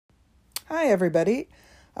Hi, everybody.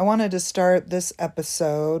 I wanted to start this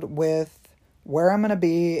episode with where I'm going to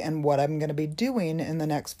be and what I'm going to be doing in the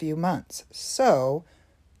next few months. So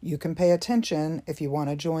you can pay attention if you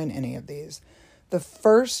want to join any of these. The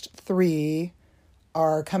first three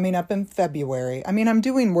are coming up in February. I'm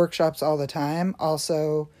doing workshops all the time.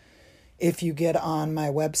 Also, if you get on my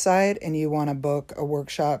website and you want to book a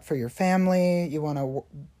workshop for your family, you want to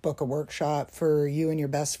book a workshop for you and your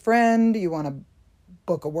best friend, you want to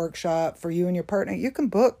book a workshop for you and your partner, you can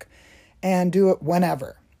book and do it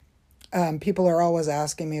whenever. People are always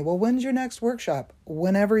asking me, well, when's your next workshop?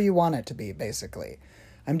 Whenever you want it to be, basically.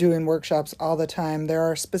 I'm doing workshops all the time. There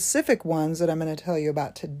are specific ones that I'm going to tell you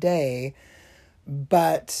about today,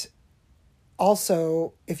 but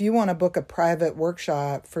also, if you want to book a private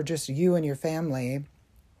workshop for just you and your family,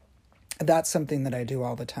 that's something that I do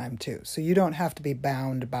all the time too. So you don't have to be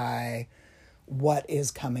bound by what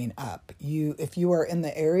is coming up. If you are in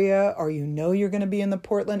the area or you know you're going to be in the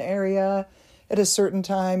Portland area at a certain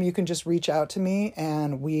time, you can just reach out to me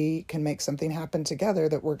and we can make something happen together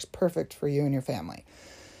that works perfect for you and your family.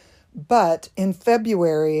 But in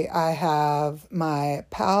February, I have my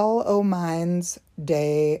Pal O'Minds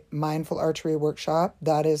Day Mindful Archery Workshop.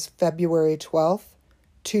 That is February 12th,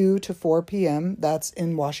 2 to 4 p.m. That's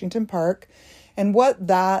in Washington Park. And what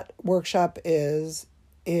that workshop is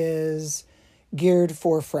geared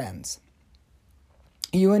for friends.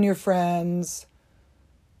 You and your friends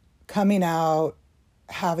coming out,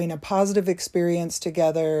 having a positive experience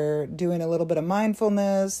together, doing a little bit of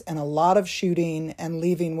mindfulness and a lot of shooting, and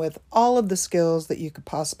leaving with all of the skills that you could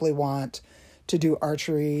possibly want to do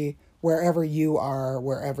archery wherever you are,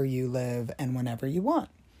 wherever you live, and whenever you want.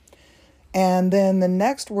 And then the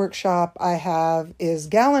next workshop I have is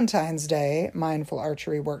Galentine's Day Mindful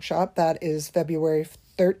Archery Workshop. That is February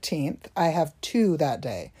 13th. I have two that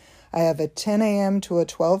day. I have a 10 a.m. to a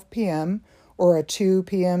 12 p.m. or a 2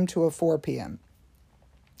 p.m. to a 4 p.m.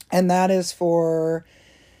 And that is for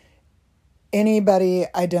anybody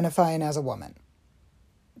identifying as a woman.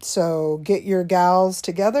 So get your gals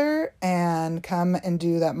together and come and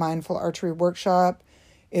do that mindful archery workshop.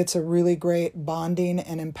 It's a really great bonding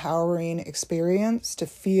and empowering experience to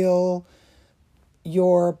feel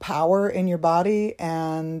your power in your body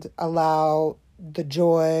and allow the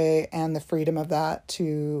joy and the freedom of that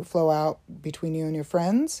to flow out between you and your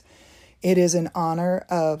friends. It is in honor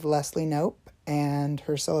of Leslie Knope and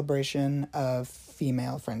her celebration of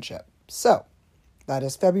female friendship. So that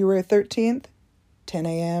is February 13th, 10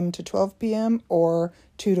 a.m. to 12 p.m. or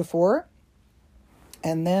 2 to 4.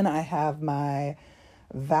 And then I have my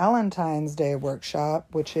Valentine's Day workshop,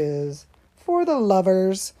 which is for the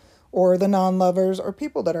lovers or the non-lovers or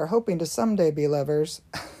people that are hoping to someday be lovers.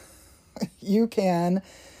 You can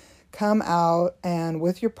come out and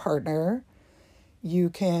with your partner, you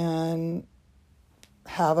can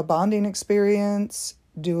have a bonding experience,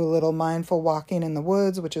 do a little mindful walking in the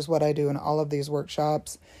woods, which is what I do in all of these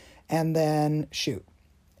workshops, and then shoot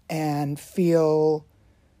and feel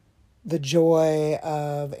the joy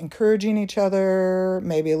of encouraging each other,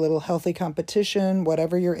 maybe a little healthy competition,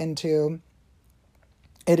 whatever you're into.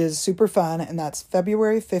 It is super fun, and that's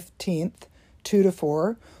February 15th, 2 to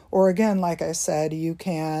 4. Or again, like I said, you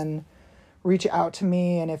can reach out to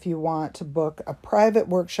me, and if you want to book a private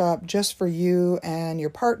workshop just for you and your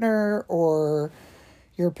partner or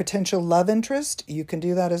your potential love interest, you can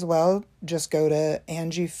do that as well. Just go to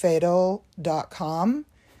angiefatal.com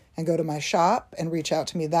and go to my shop and reach out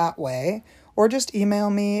to me that way. Or just email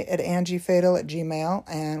me at angiefatal@gmail.com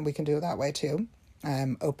and we can do it that way too.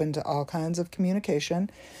 I'm open to all kinds of communication.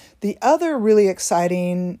 The other really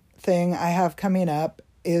exciting thing I have coming up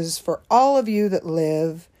is for all of you that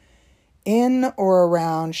live in or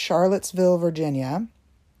around Charlottesville, Virginia.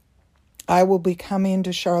 I will be coming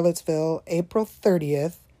to Charlottesville April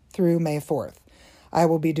 30th through May 4th. I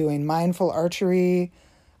will be doing mindful archery.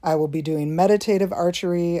 I will be doing meditative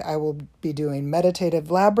archery. I will be doing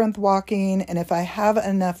meditative labyrinth walking. And if I have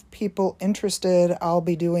enough people interested, I'll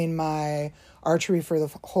be doing my archery for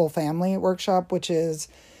the whole family workshop, which is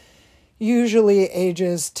usually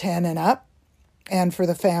ages 10 and up. And for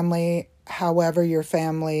the family, however your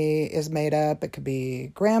family is made up, it could be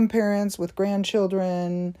grandparents with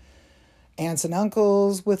grandchildren, aunts and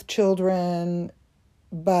uncles with children,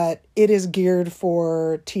 but it is geared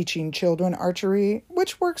for teaching children archery,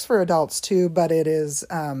 which works for adults too, but it is,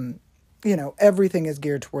 everything is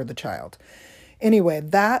geared toward the child. Anyway,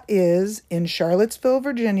 that is in Charlottesville,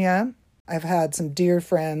 Virginia. I've had some dear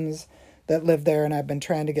friends that live there, and I've been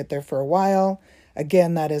trying to get there for a while.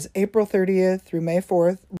 Again, that is April 30th through May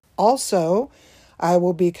 4th. Also, I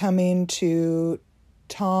will be coming to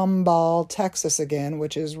Tomball, Texas again,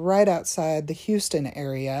 which is right outside the Houston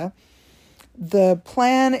area. The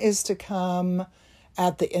plan is to come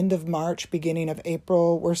at the end of March, beginning of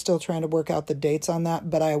April. We're still trying to work out the dates on that,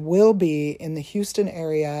 but I will be in the Houston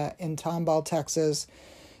area in Tomball, Texas,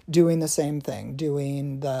 doing the same thing,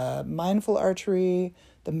 doing the mindful archery,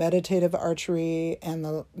 the meditative archery, and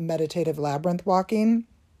the meditative labyrinth walking.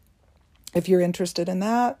 If you're interested in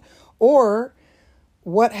that, or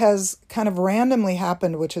what has kind of randomly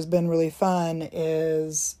happened, which has been really fun,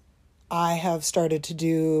 is I have started to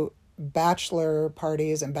do bachelor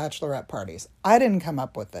parties and bachelorette parties. I didn't come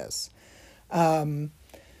up with this.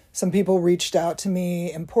 Some people reached out to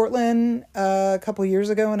me in Portland a couple years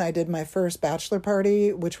ago, and I did my first bachelor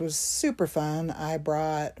party, which was super fun. I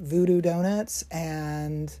brought voodoo donuts,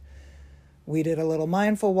 and we did a little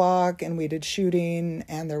mindful walk, and we did shooting,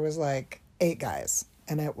 and there was like 8 guys,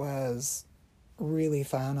 and it was really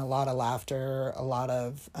fun. A lot of laughter, a lot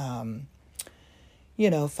of, fun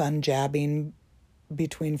jabbing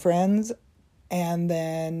between friends. And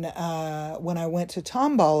then when I went to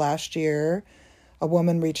Tomball last year, a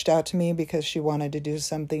woman reached out to me because she wanted to do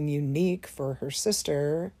something unique for her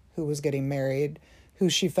sister who was getting married, who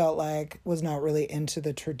she felt like was not really into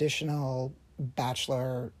the traditional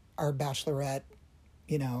bachelor or bachelorette,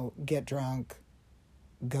 get drunk,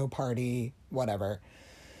 go party, whatever.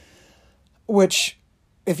 Which,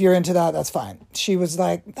 if you're into that, that's fine. She was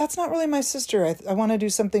like, that's not really my sister. I want to do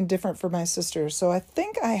something different for my sister. So I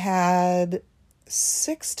think I had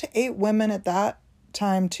 6 to 8 women at that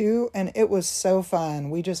time too, and it was so fun.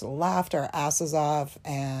 We just laughed our asses off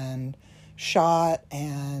and shot,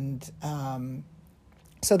 and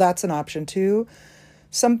so that's an option too.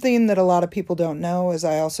 Something that a lot of people don't know is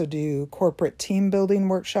I also do corporate team building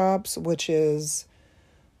workshops, which is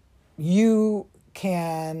you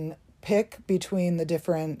can pick between the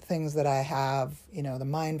different things that I have, the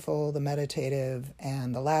mindful, the meditative,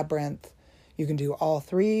 and the labyrinth. You can do all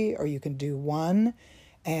 3, or you can do one,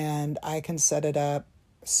 and I can set it up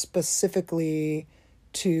specifically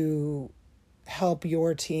to help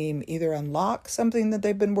your team either unlock something that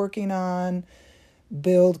they've been working on,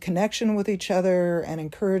 build connection with each other and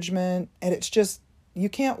encouragement. And it's just, you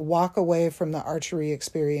can't walk away from the archery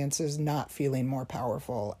experiences not feeling more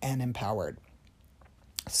powerful and empowered.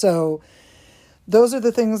 So those are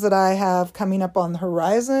the things that I have coming up on the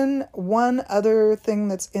horizon. One other thing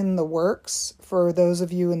that's in the works for those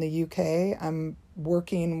of you in the UK, I'm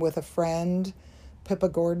working with a friend, Pippa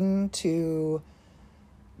Gordon, to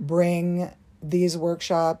bring these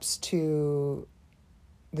workshops to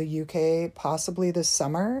the UK possibly this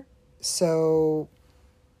summer. So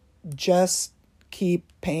just keep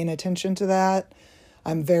paying attention to that.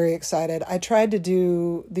 I'm very excited. I tried to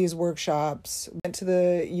do these workshops, went to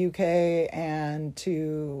the UK and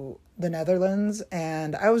to the Netherlands,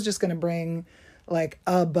 and I was just going to bring like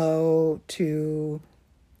a bow to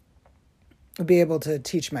be able to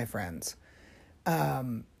teach my friends,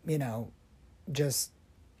 just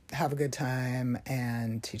have a good time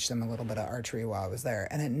and teach them a little bit of archery while I was there.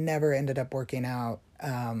 And it never ended up working out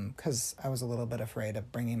because I was a little bit afraid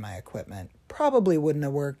of bringing my equipment. Probably wouldn't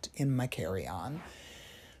have worked in my carry-on.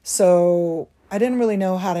 So I didn't really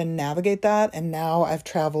know how to navigate that. And now I've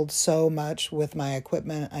traveled so much with my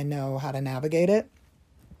equipment, I know how to navigate it.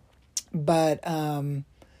 But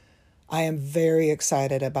I am very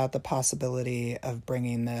excited about the possibility of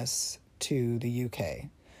bringing this to the UK.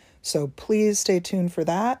 So please stay tuned for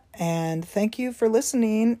that. And thank you for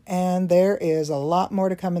listening. And there is a lot more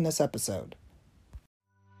to come in this episode.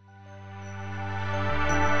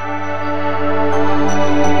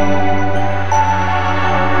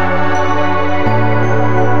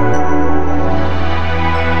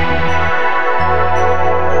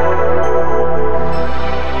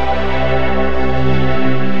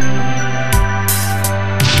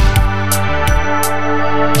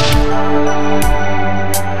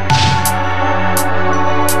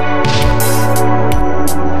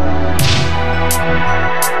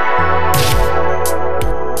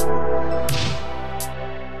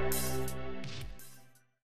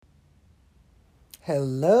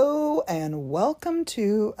 Hello and welcome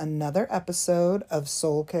to another episode of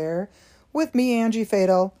Soul Care with me, Angie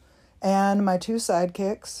Fatal, and my 2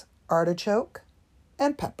 sidekicks, Artichoke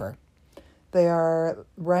and Pepper. They are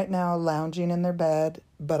right now lounging in their bed,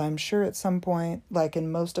 but I'm sure at some point, like in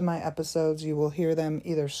most of my episodes, you will hear them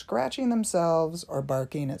either scratching themselves or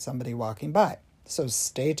barking at somebody walking by. So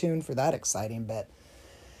stay tuned for that exciting bit.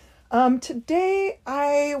 Today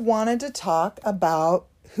I wanted to talk about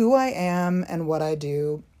who I am and what I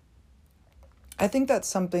do. I think that's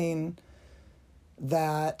something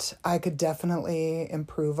that I could definitely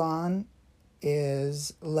improve on.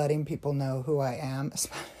 is letting people know who I am,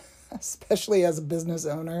 especially as a business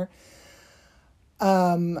owner.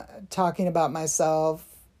 Talking about myself.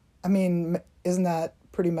 I mean, isn't that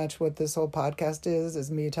pretty much what this whole podcast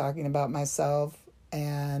is me talking about myself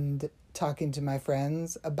and talking to my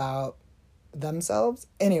friends about themselves?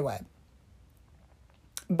 Anyway,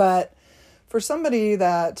 but for somebody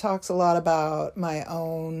that talks a lot about my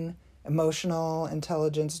own emotional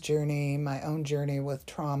intelligence journey, my own journey with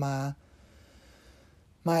trauma,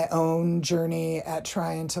 my own journey at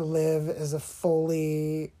trying to live as a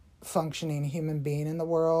fully functioning human being in the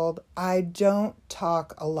world, I don't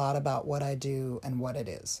talk a lot about what I do and what it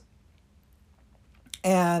is.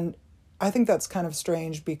 And I think that's kind of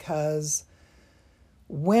strange because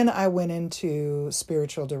when I went into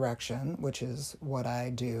spiritual direction, which is what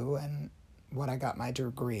I do and what I got my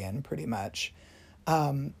degree in pretty much,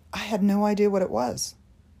 I had no idea what it was.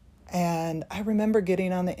 And I remember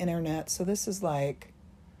getting on the internet. So this is like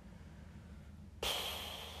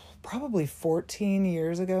probably 14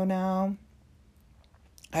 years ago now.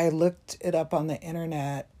 I looked it up on the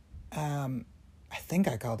internet. I think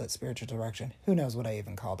I called it spiritual direction. Who knows what I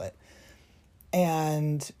even called it.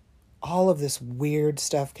 And all of this weird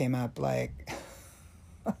stuff came up, like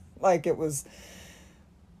it was,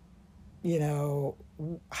 they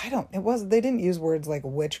didn't use words like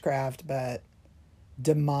witchcraft, but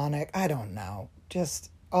demonic. I don't know. Just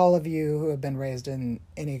all of you who have been raised in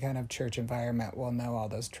any kind of church environment will know all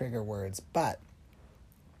those trigger words, but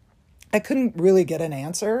I couldn't really get an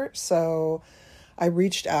answer. So I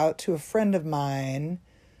reached out to a friend of mine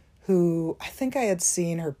who I think I had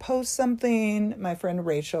seen her post something, my friend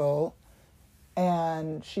Rachel,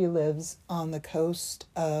 and she lives on the coast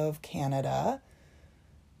of Canada.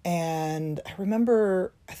 And I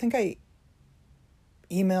remember, I think I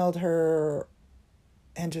emailed her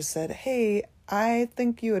and just said, hey, I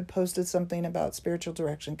think you had posted something about spiritual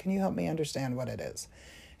direction. Can you help me understand what it is?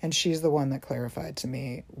 And she's the one that clarified to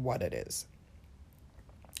me what it is.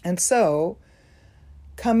 And so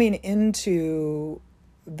coming into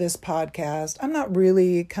this podcast, I'm not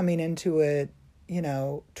really coming into it,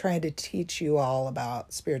 trying to teach you all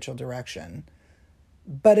about spiritual direction.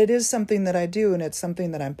 But it is something that I do, and it's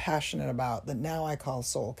something that I'm passionate about that now I call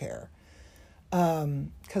soul care.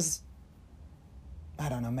 Because I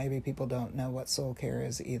don't know, maybe people don't know what soul care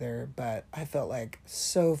is either, but I felt like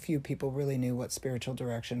so few people really knew what spiritual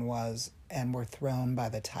direction was and were thrown by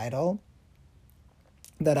the title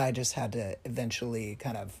that I just had to eventually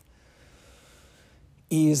kind of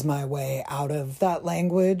ease my way out of that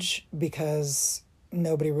language because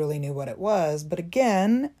nobody really knew what it was. But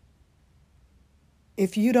again,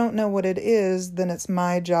 if you don't know what it is, then it's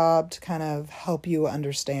my job to kind of help you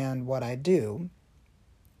understand what I do.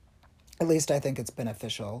 At least I think it's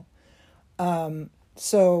beneficial.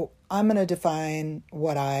 So I'm going to define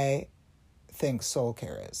what I think soul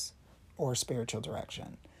care is, or spiritual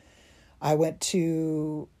direction. I went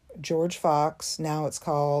to George Fox, now it's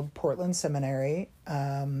called Portland Seminary.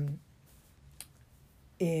 I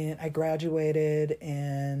graduated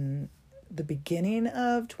in the beginning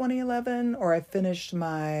of 2011, or I finished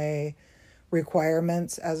my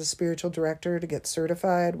requirements as a spiritual director to get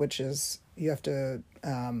certified, which is you have to...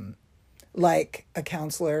 like a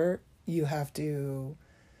counselor, you have to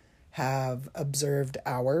have observed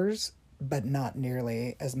hours, but not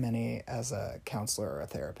nearly as many as a counselor or a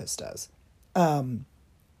therapist does.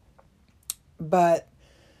 But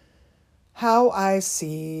how I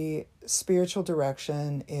see spiritual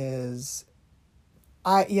direction is,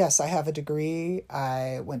 I have a degree.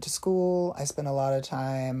 I went to school. I spent a lot of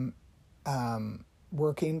time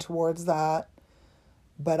working towards that,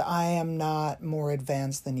 but I am not more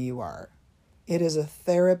advanced than you are. It is a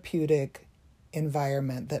therapeutic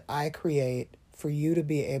environment that I create for you to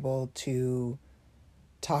be able to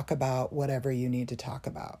talk about whatever you need to talk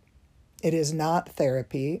about. It is not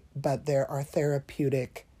therapy, but there are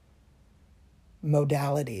therapeutic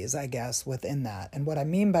modalities, I guess, within that. And what I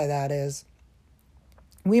mean by that is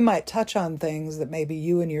we might touch on things that maybe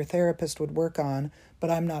you and your therapist would work on, but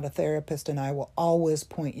I'm not a therapist, and I will always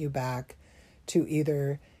point you back to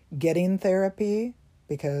either getting therapy,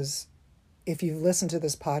 because if you've listened to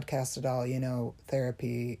this podcast at all,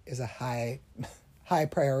 therapy is a high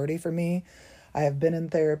priority for me. I have been in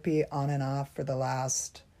therapy on and off for the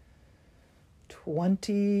last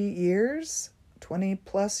 20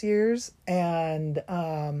 plus years. And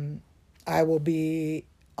I will be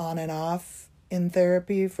on and off in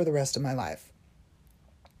therapy for the rest of my life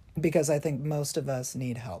because I think most of us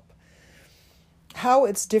need help. How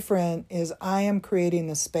it's different is I am creating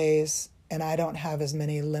the space and I don't have as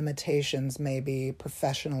many limitations maybe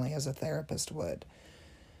professionally as a therapist would.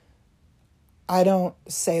 I don't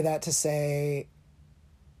say that to say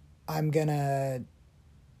I'm going to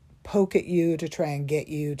poke at you to try and get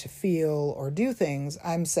you to feel or do things.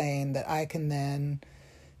 I'm saying that I can then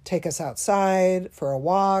take us outside for a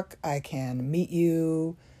walk. I can meet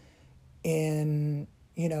you in,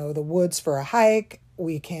 the woods for a hike.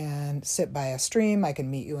 We can sit by a stream. I can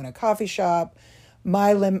meet you in a coffee shop.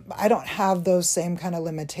 I don't have those same kind of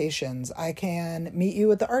limitations. I can meet you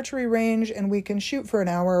at the archery range and we can shoot for an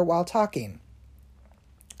hour while talking.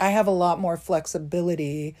 I have a lot more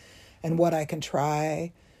flexibility in what I can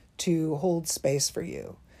try to hold space for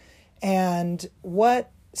you. And what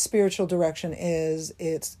spiritual direction is,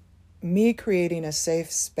 it's me creating a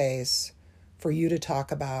safe space for you to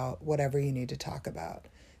talk about whatever you need to talk about.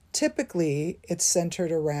 Typically, it's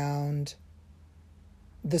centered around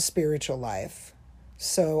the spiritual life.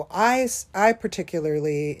 So I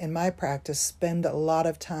particularly, in my practice, spend a lot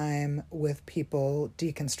of time with people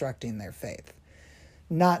deconstructing their faith.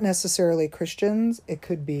 Not necessarily Christians. It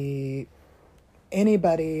could be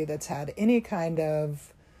anybody that's had any kind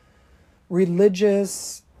of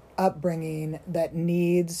religious upbringing that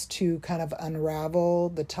needs to kind of unravel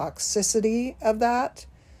the toxicity of that,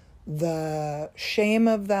 the shame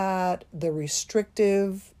of that, the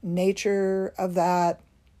restrictive nature of that,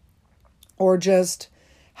 or just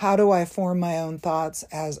how do I form my own thoughts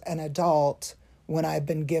as an adult when I've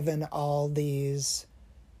been given all these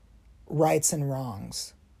rights and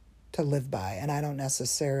wrongs to live by. And I don't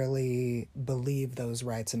necessarily believe those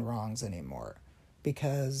rights and wrongs anymore,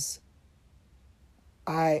 because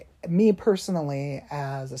me personally,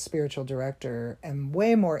 as a spiritual director, am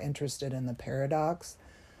way more interested in the paradox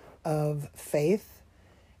of faith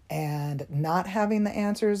and not having the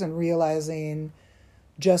answers, and realizing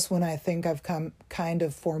just when I think I've kind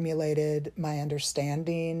of formulated my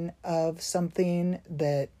understanding of something,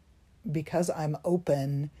 that because I'm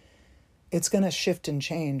open, it's going to shift and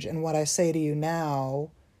change. And what I say to you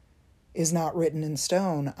now is not written in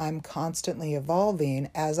stone. I'm constantly evolving,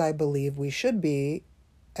 as I believe we should be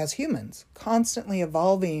as humans, constantly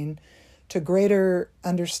evolving to greater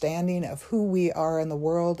understanding of who we are in the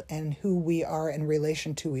world and who we are in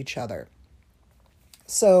relation to each other.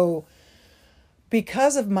 So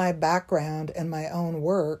because of my background and my own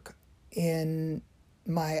work in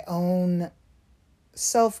my own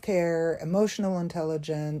self-care, emotional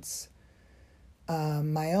intelligence,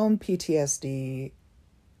 my own PTSD,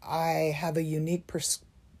 I have a unique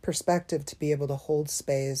perspective to be able to hold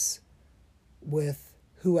space with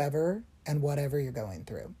whoever and whatever you're going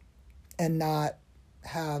through, and not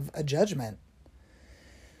have a judgment.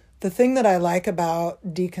 The thing that I like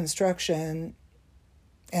about deconstruction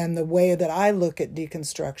and the way that I look at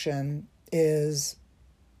deconstruction is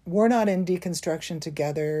we're not in deconstruction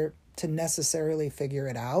together to necessarily figure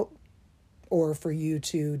it out, or for you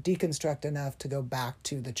to deconstruct enough to go back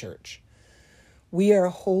to the church. We are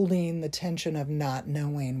holding the tension of not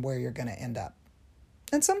knowing where you're going to end up.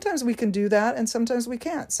 And sometimes we can do that, and sometimes we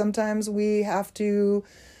can't. Sometimes we have to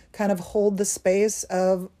kind of hold the space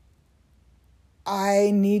of,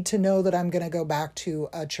 I need to know that I'm going to go back to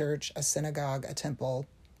a church, a synagogue, a temple,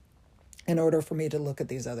 in order for me to look at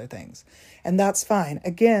these other things. And that's fine.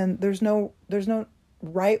 Again, there's no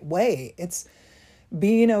right way. It's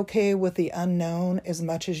being okay with the unknown as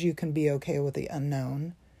much as you can be okay with the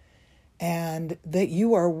unknown. And that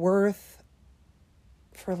you are worth,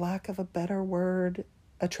 for lack of a better word,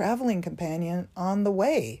 a traveling companion on the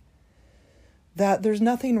way. That there's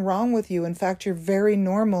nothing wrong with you. In fact, you're very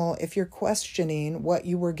normal if you're questioning what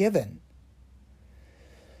you were given.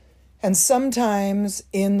 And sometimes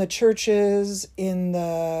in the churches, in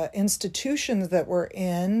the institutions that we're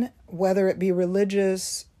in, whether it be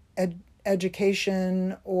religious,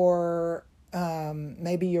 education, or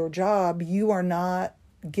maybe your job, you are not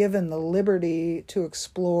given the liberty to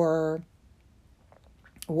explore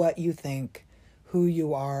what you think, who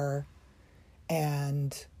you are,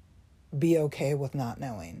 and be okay with not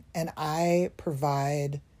knowing. And I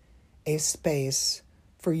provide a space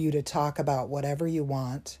for you to talk about whatever you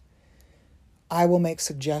want. I will make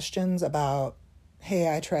suggestions about,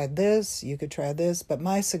 hey, I tried this, you could try this, but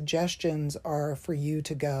my suggestions are for you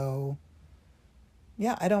to go,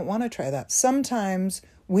 yeah, I don't want to try that. Sometimes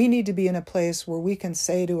we need to be in a place where we can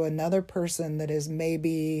say to another person that is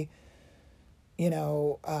maybe,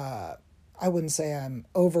 I wouldn't say I'm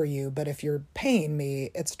over you, but if you're paying me,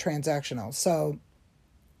 it's transactional. So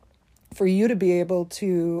for you to be able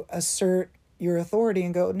to assert your authority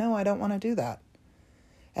and go, no, I don't want to do that.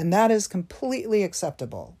 And that is completely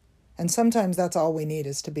acceptable. And sometimes that's all we need,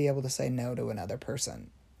 is to be able to say no to another person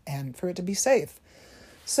and for it to be safe.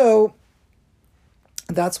 So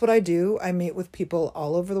That's what I do. I meet with people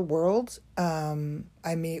all over the world.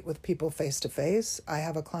 I meet with people face to face. I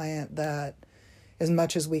have a client that, as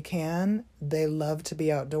much as we can, they love to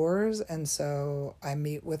be outdoors. And so I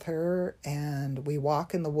meet with her and we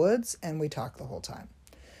walk in the woods and we talk the whole time.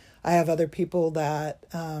 I have other people that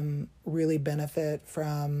really benefit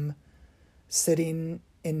from sitting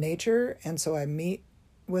in nature. And so I meet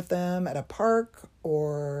with them at a park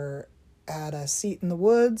or at a seat in the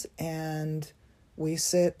woods, and we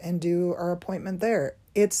sit and do our appointment there.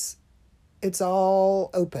 It's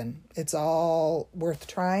all open. It's all worth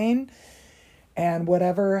trying. And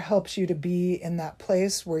whatever helps you to be in that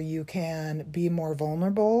place where you can be more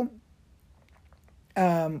vulnerable,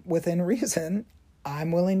 within reason,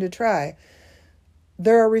 I'm willing to try.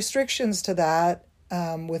 There are restrictions to that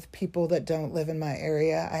with people that don't live in my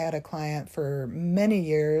area. I had a client for many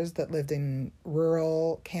years that lived in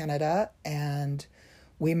rural Canada, and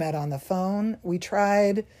we met on the phone. We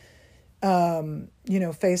tried,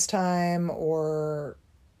 FaceTime or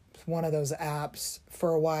one of those apps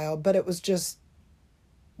for a while, but it was just,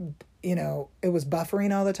 it was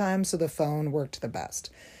buffering all the time, so the phone worked the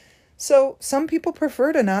best. So some people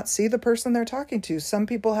prefer to not see the person they're talking to. Some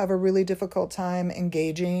people have a really difficult time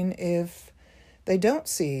engaging if they don't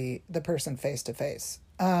see the person face to face,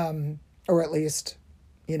 or at least,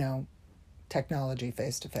 technology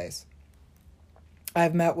face to face.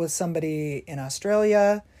 I've met with somebody in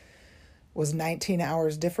Australia, was 19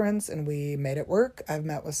 hours difference, and we made it work. I've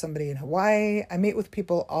met with somebody in Hawaii. I meet with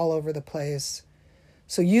people all over the place.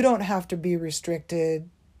 So you don't have to be restricted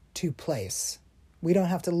to place. We don't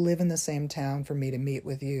have to live in the same town for me to meet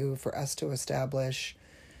with you, for us to establish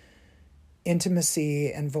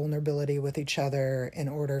intimacy and vulnerability with each other in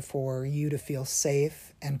order for you to feel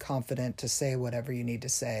safe and confident to say whatever you need to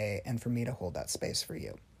say and for me to hold that space for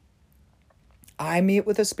you. I meet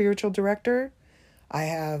with a spiritual director.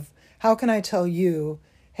 How can I tell you,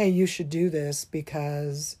 hey, you should do this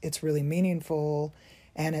because it's really meaningful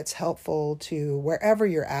and it's helpful to wherever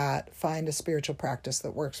you're at, find a spiritual practice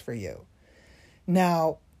that works for you.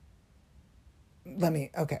 Now, I'm going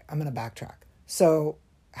to backtrack. So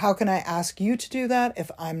how can I ask you to do that if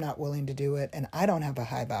I'm not willing to do it and I don't have a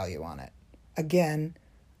high value on it? Again,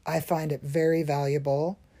 I find it very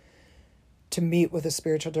valuable to meet with a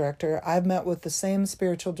spiritual director. I've met with the same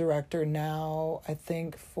spiritual director now, I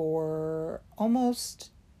think, for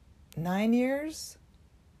almost 9 years.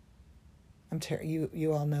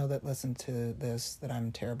 You all know that listen to this that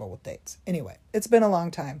I'm terrible with dates. Anyway, it's been a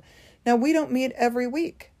long time. Now, we don't meet every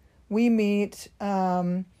week. We meet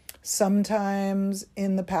sometimes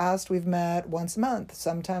in the past we've met once a month.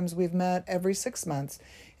 Sometimes we've met every 6 months.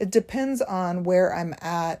 It depends on where I'm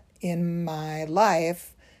at in my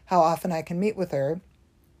life, how often I can meet with her.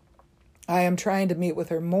 I am trying to meet with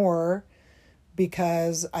her more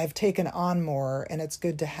because I've taken on more, and it's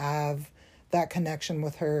good to have that connection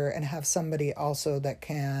with her and have somebody also that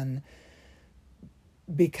can,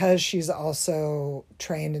 because she's also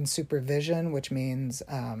trained in supervision, which means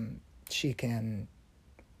she can,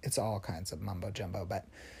 it's all kinds of mumbo jumbo, but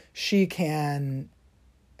she can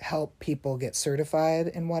help people get certified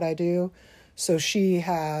in what I do. So she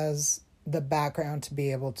has the background to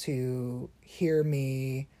be able to hear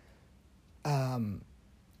me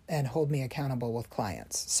and hold me accountable with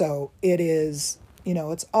clients. So it is,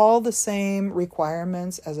 it's all the same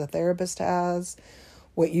requirements as a therapist has.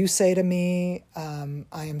 What you say to me,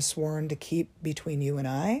 I am sworn to keep between you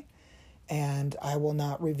and I will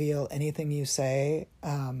not reveal anything you say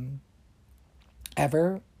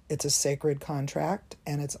ever. It's a sacred contract,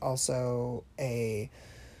 and it's also a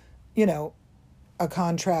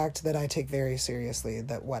contract that I take very seriously,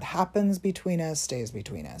 that what happens between us stays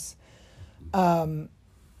between us.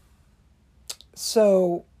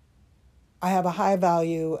 So I have a high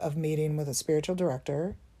value of meeting with a spiritual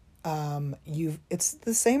director. It's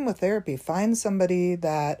the same with therapy. Find somebody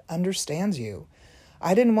that understands you.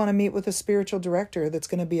 I didn't want to meet with a spiritual director that's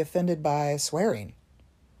going to be offended by swearing.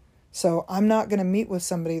 So I'm not going to meet with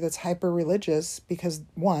somebody that's hyper-religious because,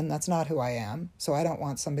 one, that's not who I am. So I don't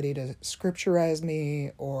want somebody to scripturize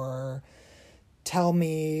me or tell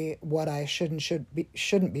me what I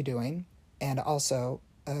shouldn't be doing. And also,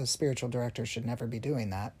 a spiritual director should never be doing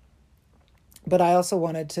that. But I also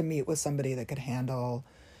wanted to meet with somebody that could handle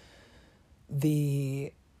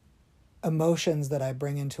the emotions that I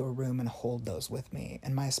bring into a room and hold those with me.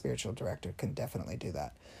 And my spiritual director can definitely do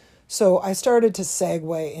that. So I started to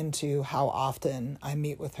segue into how often I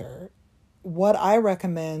meet with her. What I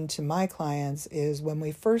recommend to my clients is when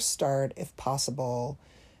we first start, if possible,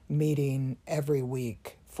 meeting every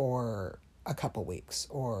week for a couple weeks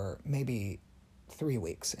or maybe 3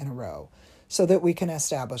 weeks in a row. so that we can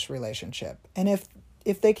establish relationship. And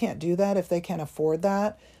if they can't do that, if they can't afford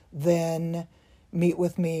that, then meet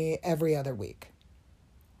with me every other week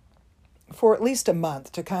for at least a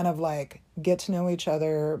month to kind of like get to know each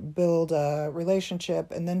other, build a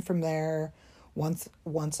relationship, and then from there, once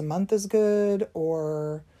a month is good,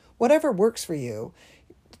 or whatever works for you.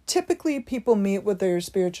 Typically, people meet with their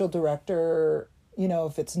spiritual director,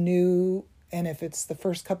 if it's new and if it's the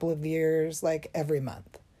first couple of years, like every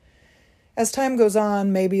month. As time goes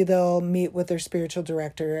on, maybe they'll meet with their spiritual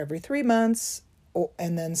director every 3 months,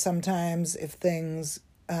 and then sometimes if things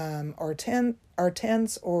are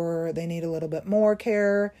tense or they need a little bit more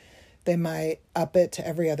care, they might up it to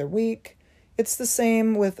every other week. It's the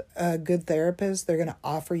same with a good therapist. They're going to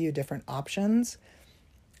offer you different options.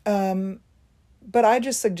 But I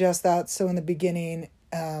just suggest that so in the beginning,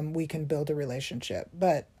 we can build a relationship.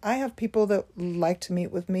 But I have people that like to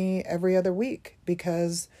meet with me every other week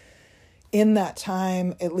because in that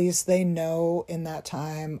time, at least they know in that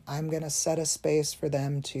time, I'm going to set a space for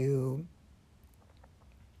them to...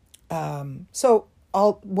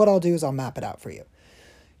 what I'll do is I'll map it out for you.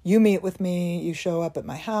 You meet with me, you show up at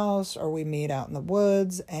my house, or we meet out in the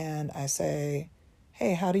woods, and I say,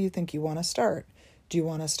 hey, how do you think you want to start? Do you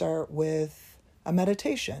want to start with a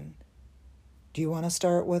meditation? Do you want to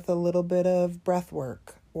start with a little bit of breath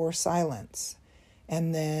work or silence?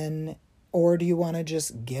 And then, or do you want to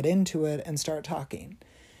just get into it and start talking?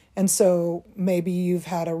 And so maybe you've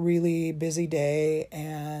had a really busy day,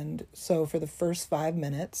 and so for the first 5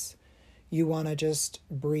 minutes, you want to just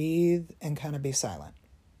breathe and kind of be silent.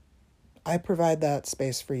 I provide that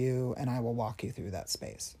space for you, and I will walk you through that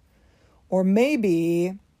space. Or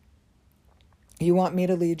maybe you want me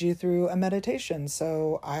to lead you through a meditation,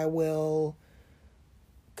 so I will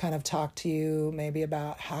kind of talk to you maybe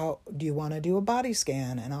about how do you want to do a body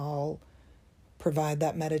scan, and I'll provide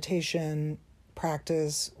that meditation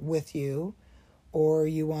practice with you, or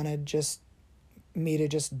you want to just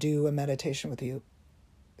do a meditation with you.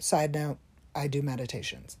 Side note, I do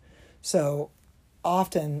meditations. So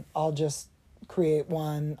often I'll just create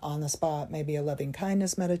one on the spot, maybe a loving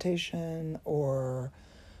kindness meditation or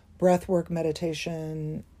breath work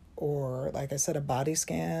meditation, or like I said, a body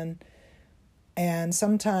scan. And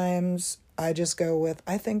sometimes I just go with,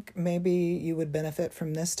 I think maybe you would benefit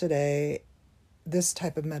from this today, this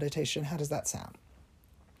type of meditation. How does that sound?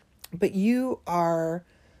 But you are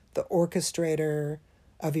the orchestrator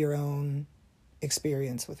of your own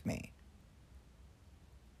experience with me.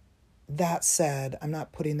 That said, I'm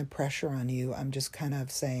not putting the pressure on you. I'm just kind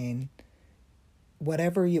of saying,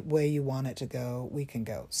 whatever way you want it to go, we can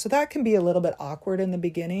go. So that can be a little bit awkward in the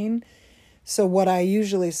beginning. So what I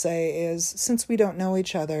usually say is, since we don't know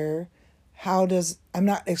each other, I'm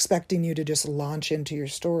not expecting you to just launch into your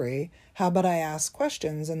story. How about I ask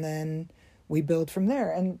questions and then we build from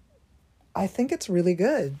there? And I think it's really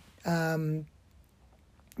good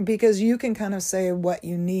because you can kind of say what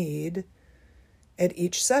you need at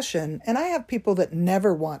each session. And I have people that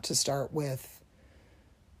never want to start with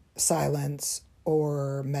silence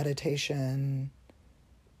or meditation.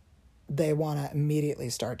 They want to immediately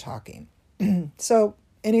start talking. So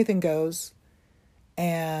anything goes,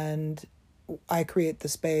 and I create the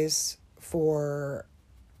space for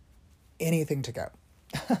anything to go.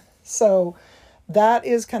 So that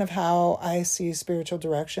is kind of how I see spiritual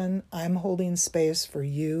direction. I'm holding space for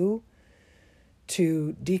you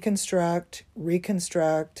to deconstruct,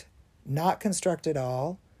 reconstruct, not construct at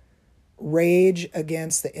all, rage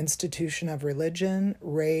against the institution of religion,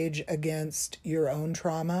 rage against your own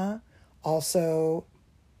trauma, also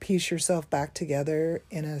piece yourself back together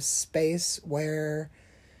in a space where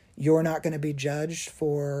you're not going to be judged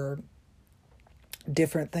for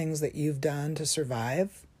different things that you've done to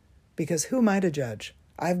survive. Because who am I to judge?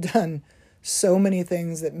 I've done so many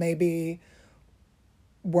things that maybe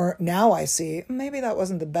weren't, now I see, maybe that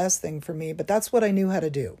wasn't the best thing for me, but that's what I knew how to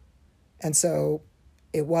do. And so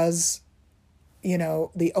it was,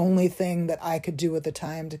 the only thing that I could do at the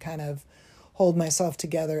time to kind of hold myself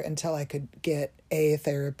together until I could get A,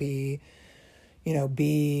 therapy,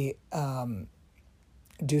 B,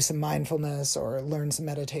 do some mindfulness or learn some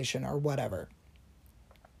meditation or whatever.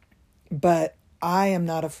 But I am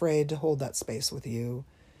not afraid to hold that space with you.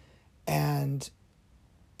 And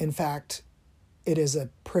in fact, it is a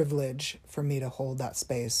privilege for me to hold that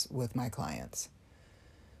space with my clients.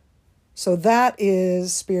 So that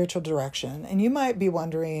is spiritual direction. And you might be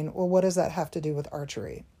wondering, well, what does that have to do with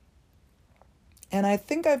archery? And I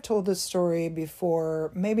think I've told this story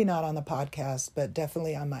before, maybe not on the podcast, but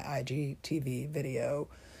definitely on my IGTV video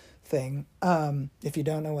thing. If you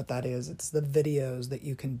don't know what that is, it's the videos that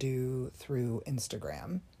you can do through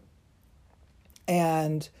Instagram.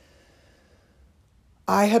 And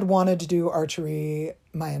I had wanted to do archery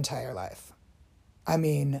my entire life. I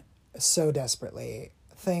mean, so desperately.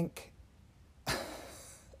 Think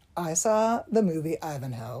I saw the movie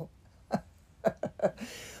Ivanhoe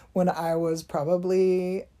when I was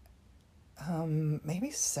probably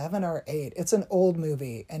maybe 7 or 8. It's an old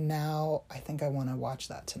movie, and now I think I want to watch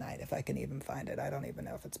that tonight if I can even find it. I don't even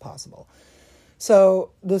know if it's possible.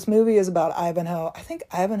 So this movie is about Ivanhoe. I think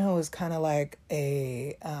Ivanhoe is kind of like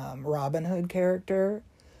a Robin Hood character,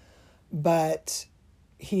 but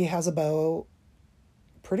he has a bow.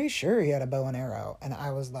 Pretty sure he had a bow and arrow. And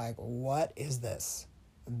I was like, what is this?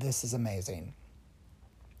 This is amazing.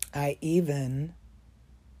 I even,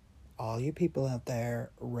 all you people out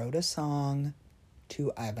there, wrote a song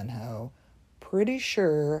to Ivanhoe. Pretty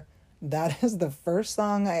sure that is the first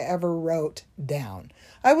song I ever wrote down.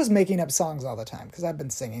 I was making up songs all the time because I've been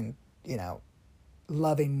singing,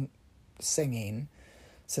 loving singing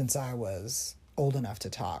since I was old enough to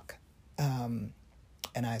talk. And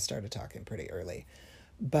I started talking pretty early.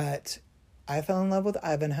 But I fell in love with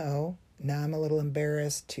Ivanhoe. Now I'm a little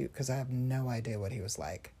embarrassed too because I have no idea what he was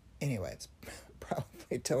like. Anyways,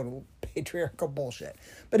 probably total patriarchal bullshit.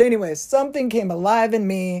 But anyways, something came alive in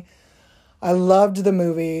me. I loved the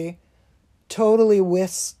movie. Totally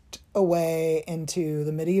whisked away into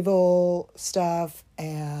the medieval stuff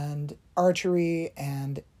and archery,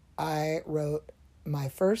 and I wrote my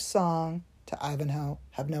first song to Ivanhoe.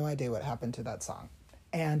 Have no idea what happened to that song,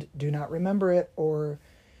 and do not remember it, or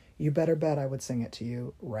you better bet I would sing it to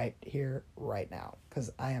you right here, right now,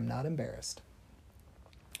 because I am not embarrassed.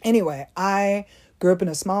 Anyway, I grew up in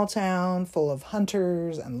a small town full of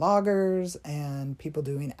hunters and loggers and people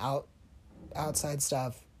doing outside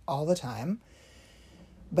stuff all the time,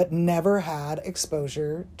 but never had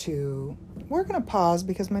exposure to... We're going to pause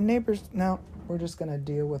because my neighbors... No, we're just going to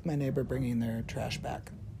deal with my neighbor bringing their trash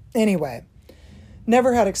back. Anyway,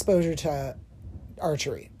 never had exposure to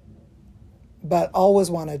archery, but always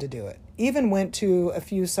wanted to do it. Even went to a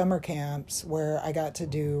few summer camps where I got to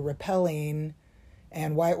do rappelling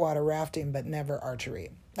and whitewater rafting, but never archery.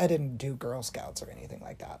 I didn't do Girl Scouts or anything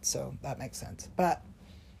like that, so that makes sense. But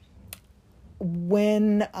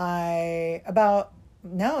when now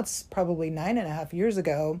it's probably 9.5 years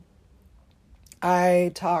ago,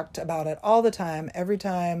 I talked about it all the time. Every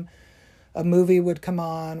time a movie would come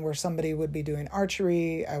on where somebody would be doing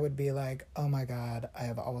archery, I would be like, oh my God, I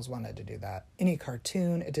have always wanted to do that. Any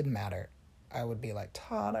cartoon, it didn't matter. I would be like,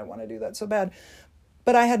 Todd, I want to do that so bad.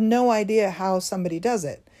 But I had no idea how somebody does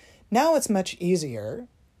it. Now it's much easier.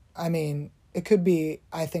 I mean, it could be,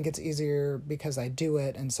 I think it's easier because I do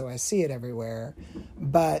it and so I see it everywhere.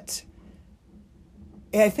 But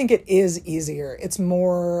I think it is easier. It's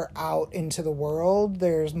more out into the world.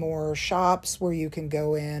 There's more shops where you can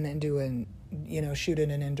go in and shoot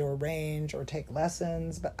in an indoor range or take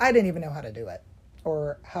lessons. But I didn't even know how to do it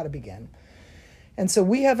or how to begin. And so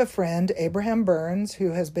we have a friend, Abraham Burns,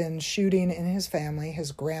 who has been shooting in his family.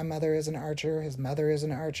 His grandmother is an archer. His mother is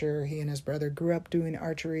an archer. He and his brother grew up doing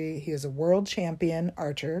archery. He is a world champion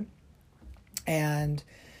archer. And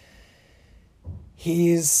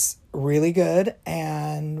he's really good.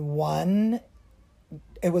 And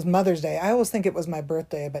it was Mother's Day. I always think it was my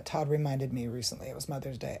birthday, but Todd reminded me recently it was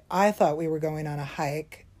Mother's Day. I thought we were going on a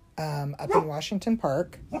hike up in Washington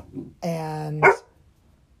Park. And...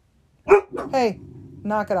 Hey,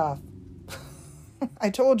 knock it off. I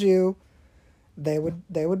told you they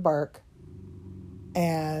would bark.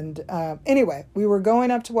 And anyway, we were going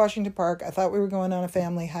up to Washington Park. I thought we were going on a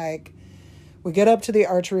family hike. We get up to the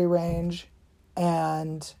archery range,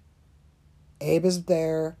 and Abe is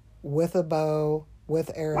there with a bow,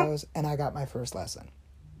 with arrows, and I got my first lesson.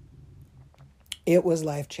 It was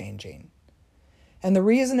life-changing. And the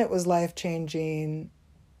reason it was life-changing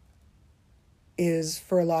is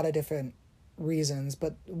for a lot of different reasons,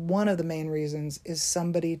 but one of the main reasons is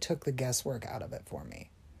somebody took the guesswork out of it for me.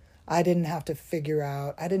 I didn't have to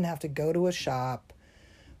I didn't have to go to a shop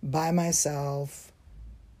by myself,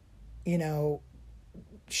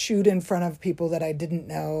 shoot in front of people that I didn't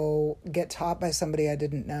know, get taught by somebody I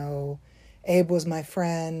didn't know. Abe was my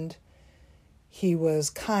friend. He was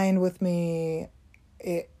kind with me.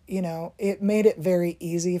 It made it very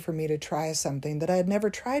easy for me to try something that I had never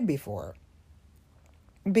tried before.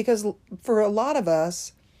 Because for a lot of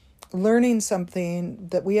us, learning something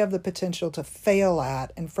that we have the potential to fail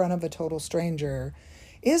at in front of a total stranger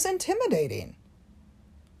is intimidating.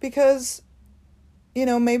 Because,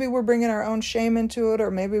 maybe we're bringing our own shame into it,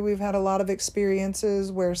 or maybe we've had a lot of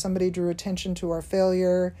experiences where somebody drew attention to our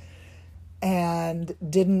failure and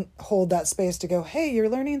didn't hold that space to go, hey, you're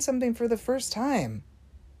learning something for the first time.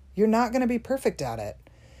 You're not going to be perfect at it.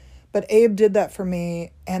 But Abe did that for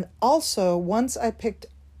me. And also, once I picked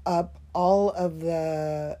up all of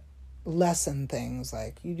the lesson things,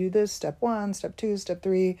 like you do this, step 1, step 2, step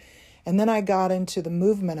 3, and then I got into the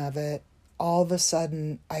movement of it, all of a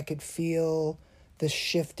sudden I could feel the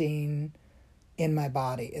shifting in my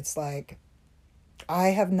body. It's like I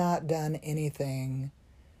have not done anything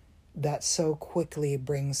that so quickly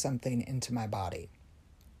brings something into my body.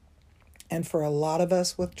 And for a lot of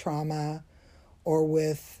us with trauma, or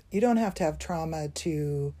with, you don't have to have trauma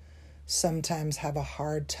to sometimes have a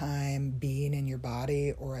hard time being in your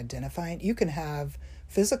body or identifying. You can have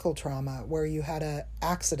physical trauma where you had an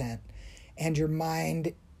accident and your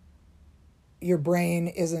brain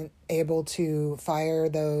isn't able to fire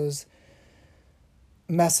those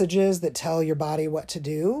messages that tell your body what to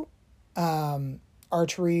do.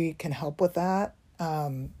 Archery can help with that.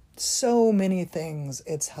 So many things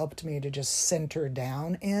it's helped me to just center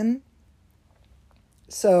down in.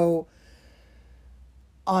 So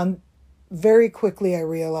very quickly I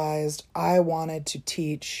realized I wanted to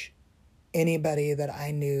teach anybody that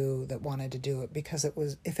I knew that wanted to do it, because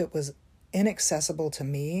if it was inaccessible to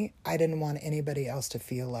me, I didn't want anybody else to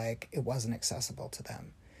feel like it wasn't accessible to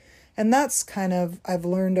them. And that's I've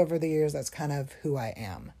learned over the years, that's kind of who I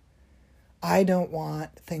am. I don't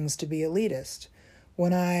want things to be elitist.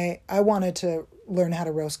 When I wanted to learn how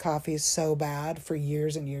to roast coffee so bad for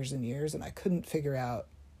years and years and years, and I couldn't figure out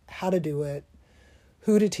how to do it,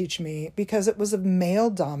 who to teach me, because it was a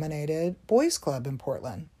male-dominated boys' club in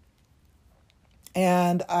Portland.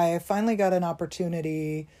 And I finally got an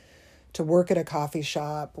opportunity to work at a coffee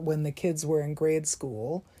shop when the kids were in grade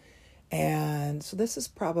school. And so this is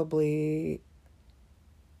probably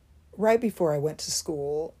right before I went to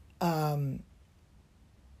school.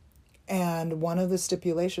 And one of the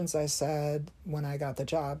stipulations I said when I got the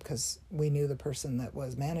job, because we knew the person that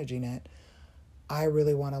was managing it, I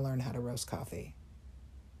really want to learn how to roast coffee.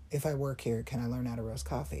 If I work here, can I learn how to roast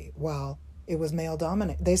coffee? Well, it was male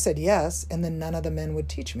dominant. They said yes, and then none of the men would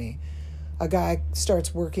teach me. A guy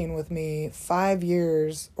starts working with me 5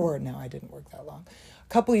 years, or no, I didn't work that long. A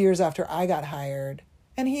couple years after I got hired,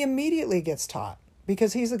 and he immediately gets taught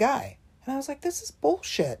because he's a guy. And I was like, this is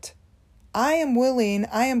bullshit. I am willing,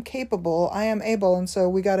 I am capable, I am able. And so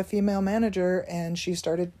we got a female manager, and she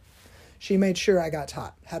made sure I got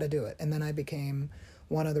taught how to do it. And then I became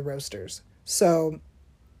one of the roasters. So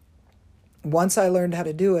once I learned how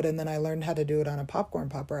to do it, and then I learned how to do it on a popcorn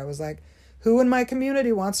popper, I was like, who in my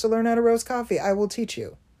community wants to learn how to roast coffee? I will teach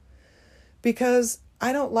you. Because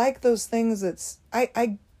I don't like those things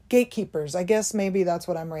I gatekeepers. I guess maybe that's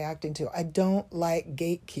what I'm reacting to. I don't like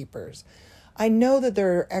gatekeepers. I know that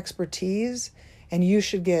there are expertise and you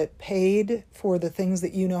should get paid for the things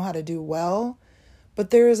that you know how to do well, but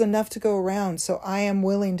there is enough to go around, so I am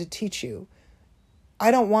willing to teach you.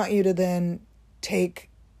 I don't want you to then take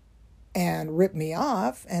and rip me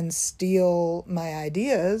off and steal my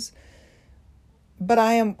ideas, but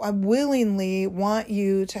I willingly want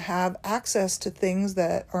you to have access to things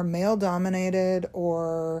that are male dominated,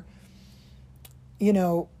 or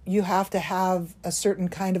you have to have a certain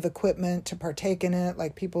kind of equipment to partake in it,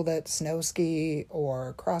 like people that snow ski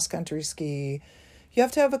or cross country ski. You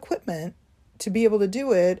have to have equipment to be able to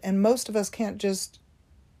do it, and most of us can't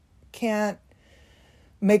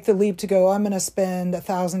make the leap to go, I'm going to spend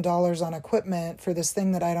 $1,000 on equipment for this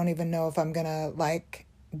thing that I don't even know if I'm going to like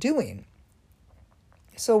doing.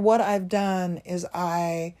 So what I've done is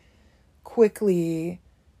I quickly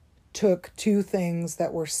took 2 things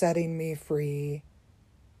that were setting me free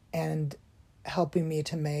and helping me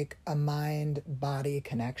to make a mind-body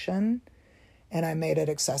connection, and I made it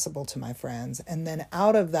accessible to my friends. And then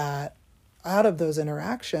out of those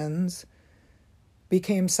interactions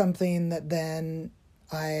became something that then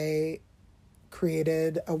I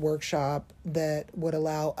created a workshop that would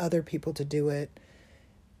allow other people to do it.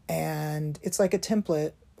 And it's like a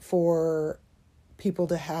template for people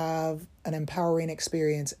to have an empowering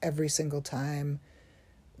experience every single time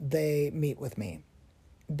they meet with me,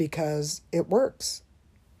 because it works.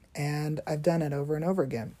 And I've done it over and over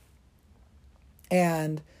again.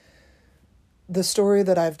 And the story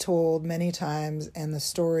that I've told many times, and the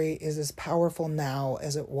story is as powerful now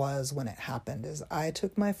as it was when it happened, is I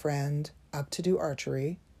took my friend up to do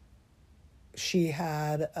archery. She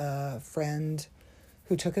had a friend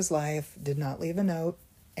who took his life, did not leave a note,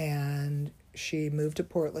 and she moved to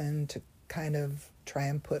Portland to kind of try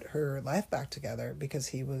and put her life back together because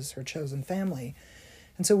he was her chosen family.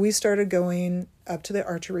 And so we started going up to the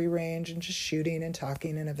archery range and just shooting and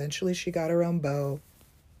talking, and eventually she got her own bow.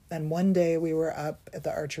 And one day we were up at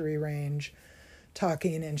the archery range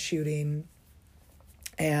talking and shooting,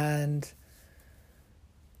 And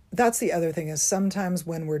that's the other thing, is sometimes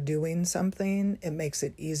when we're doing something, it makes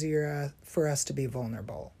it easier for us to be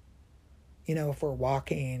vulnerable. You know, if we're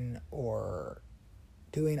walking or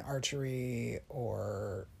doing archery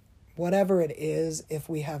or whatever it is, if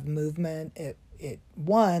we have movement, it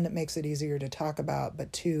one, it makes it easier to talk about,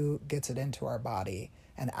 but two, gets it into our body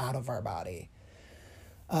and out of our body.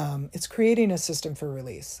 It's creating a system for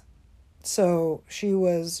release. So she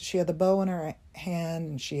had the bow in her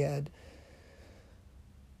hand, and she had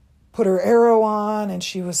put her arrow on, and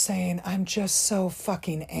she was saying, I'm just so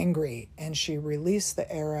fucking angry. And she released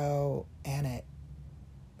the arrow, and it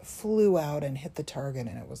flew out and hit the target,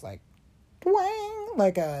 and it was like, whang,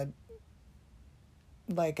 like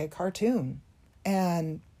a cartoon.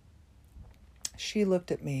 And she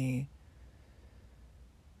looked at me,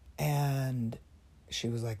 and she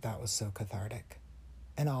was like, that was so cathartic.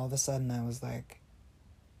 And all of a sudden I was like,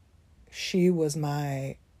 she was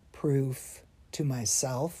my proof to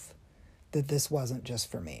myself that this wasn't just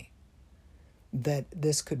for me, that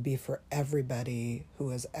this could be for everybody who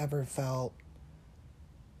has ever felt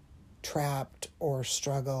trapped or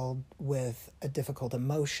struggled with a difficult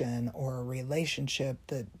emotion or a relationship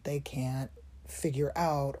that they can't figure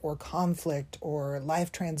out, or conflict or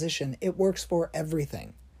life transition. It works for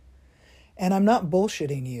everything. And I'm not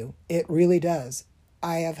bullshitting you. It really does.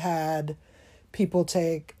 I have had people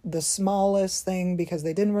take the smallest thing because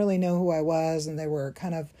they didn't really know who I was, and they were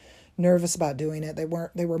kind of nervous about doing it. They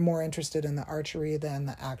were more interested in the archery than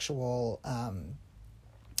the actual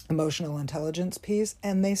emotional intelligence piece,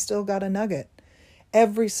 and they still got a nugget.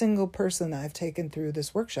 Every single person I've taken through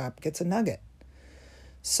this workshop gets a nugget.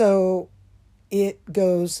 So it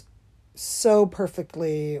goes so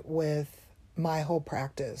perfectly with my whole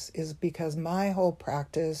practice, is because my whole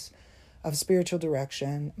practice of spiritual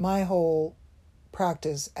direction, my whole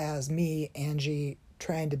practice as me, Angie,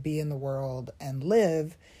 trying to be in the world and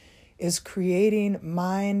live, is creating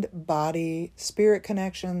mind, body, spirit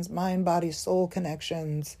connections, mind, body, soul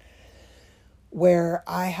connections, where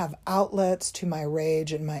I have outlets to my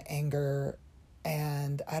rage and my anger,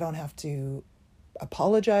 and I don't have to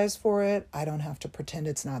apologize for it. I don't have to pretend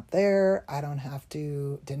it's not there. I don't have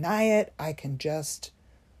to deny it. I can just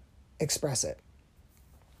express it.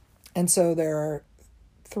 And so there are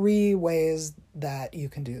 3 ways that you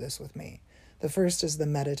can do this with me. The first is the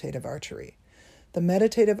meditative archery. The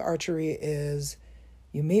meditative archery is,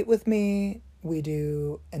 you meet with me, we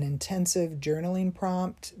do an intensive journaling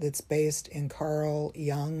prompt that's based in Carl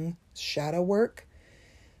Jung's shadow work.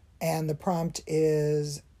 And the prompt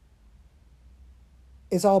is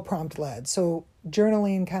all prompt led. So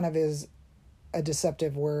journaling kind of is a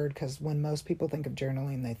deceptive word, because when most people think of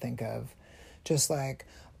journaling, they think of just like,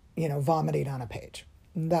 vomiting on a page.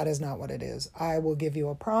 That is not what it is. I will give you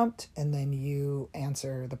a prompt, and then you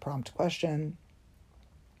answer the prompt question.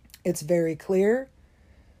 It's very clear,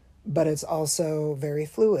 but it's also very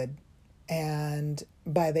fluid. And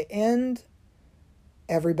by the end,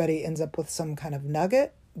 everybody ends up with some kind of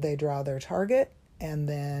nugget. They draw their target, and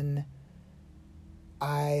then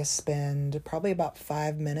I spend probably about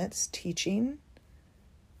 5 minutes teaching,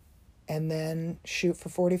 and then shoot for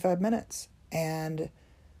 45 minutes. And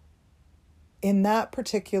in that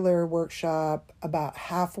particular workshop, about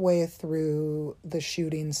halfway through the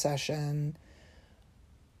shooting session,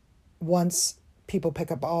 once people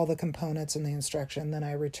pick up all the components in the instruction, then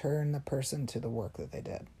I return the person to the work that they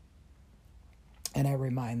did. And I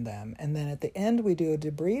remind them. And then at the end, we do a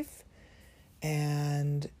debrief,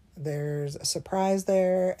 and there's a surprise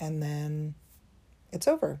there, and then it's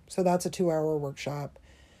over. So that's a 2-hour workshop.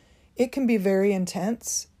 It can be very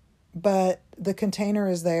intense, but the container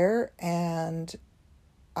is there, and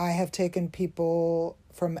I have taken people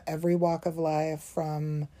from every walk of life,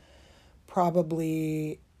 from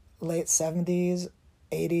probably late 70s,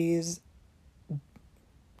 80s,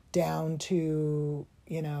 down to,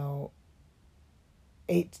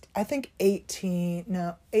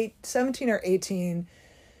 17 or 18.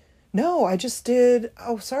 No, I just did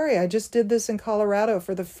this in Colorado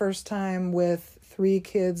for the first time with 3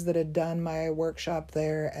 kids that had done my workshop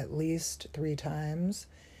there at least 3 times.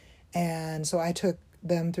 And so I took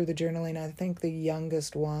them through the journaling. I think the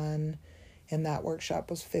youngest one in that workshop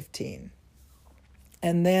was 15.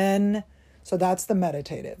 And then, so that's the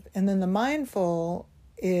meditative. And then the mindful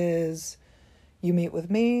is, you meet with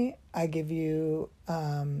me, I give you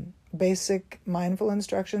basic mindful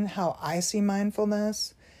instruction, how I see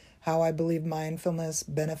mindfulness, how I believe mindfulness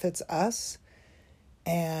benefits us.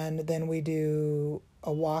 And then we do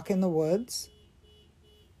a walk in the woods.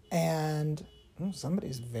 And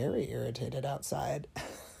somebody's very irritated outside.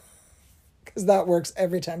 because that works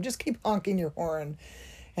every time. Just keep honking your horn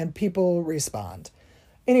and people respond.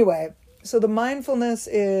 Anyway, so the mindfulness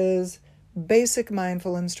is basic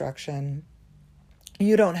mindful instruction.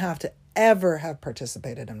 You don't have to ever have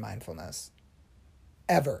participated in mindfulness,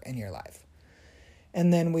 ever in your life.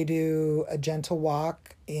 And then we do a gentle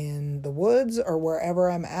walk in the woods or wherever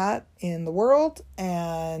I'm at in the world.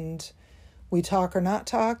 And we talk or not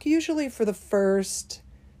talk. Usually for the first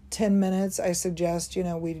 10 minutes, I suggest,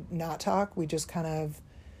 we not talk. We just kind of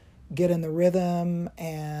get in the rhythm.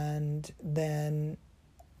 And then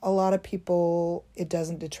a lot of people, it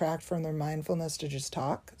doesn't detract from their mindfulness to just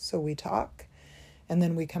talk. So we talk. And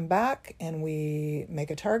then we come back and we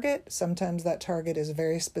make a target. Sometimes that target is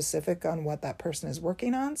very specific on what that person is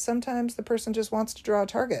working on. Sometimes the person just wants to draw a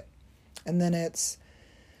target. And then it's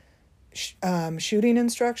shooting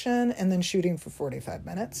instruction and then shooting for 45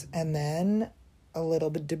 minutes. And then a little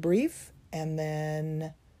bit debrief. And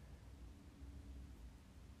then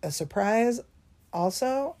a surprise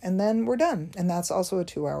also. And then we're done. And that's also a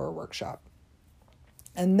 2-hour workshop.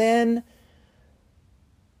 And then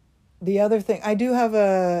the other thing, I do have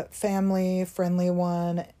a family-friendly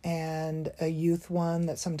one and a youth one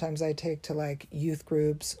that sometimes I take to like youth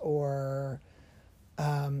groups, or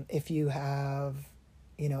if you have,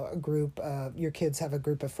 a group of, your kids have a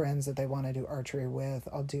group of friends that they want to do archery with,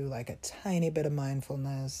 I'll do like a tiny bit of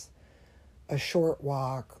mindfulness, a short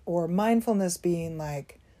walk, or mindfulness being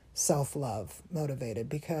like self-love motivated,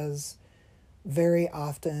 because very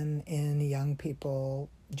often in young people,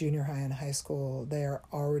 junior high and high school, they are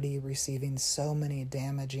already receiving so many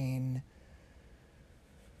damaging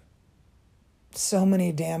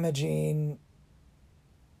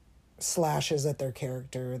slashes at their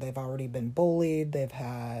character. They've already been bullied. They've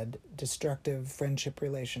had destructive friendship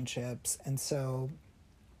relationships. And so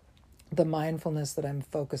the mindfulness that I'm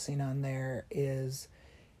focusing on there is,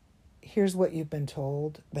 here's what you've been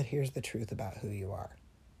told, but here's the truth about who you are.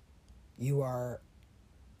 You are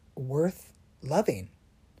worth loving.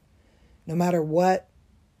 No matter what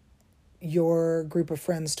your group of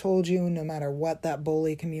friends told you, no matter what that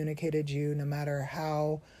bully communicated you, no matter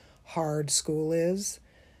how hard school is,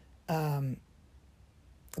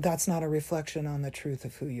 that's not a reflection on the truth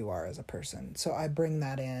of who you are as a person. So I bring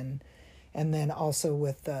that in. And then also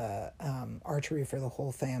with the archery for the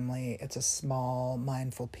whole family, it's a small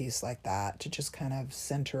mindful piece like that to just kind of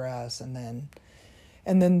center us. And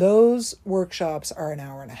then those workshops are an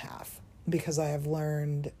hour and a half, because I have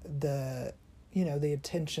learned the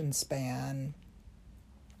attention span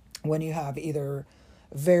when you have either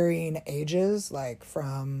varying ages, like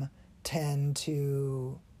from 10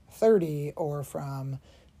 to 30 or from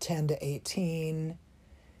 10 to 18,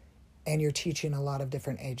 and you're teaching a lot of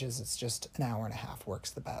different ages, it's just an hour and a half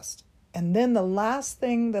works the best. And then the last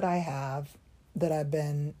thing that I have that I've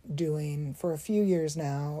been doing for a few years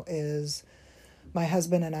now is my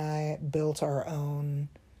husband and I built our own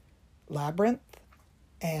labyrinth,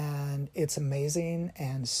 and it's amazing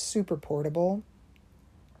and super portable.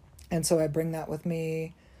 And so I bring that with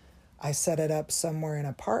me. I set it up somewhere in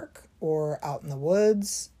a park or out in the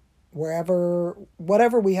woods, whatever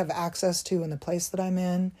we have access to in the place that I'm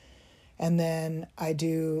in. And then I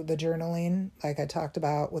do the journaling, like I talked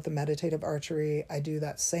about with the meditative archery. I do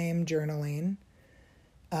that same journaling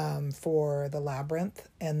for the labyrinth.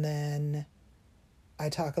 And then I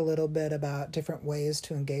talk a little bit about different ways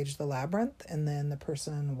to engage the labyrinth. And then the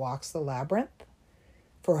person walks the labyrinth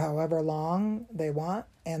for however long they want.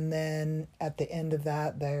 And then at the end of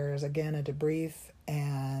that, there's again a debrief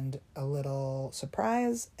and a little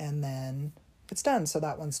surprise. And then it's done. So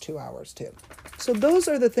that one's 2 hours too. So those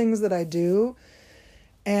are the things that I do.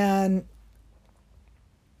 And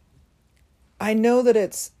I know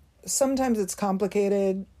that sometimes it's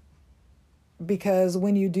complicated, because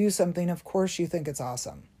when you do something, of course you think it's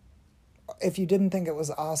awesome. If you didn't think it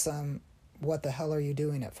was awesome, what the hell are you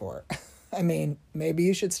doing it for? I mean, maybe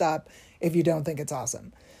you should stop if you don't think it's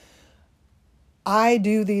awesome. I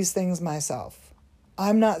do these things myself.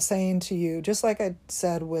 I'm not saying to you, just like I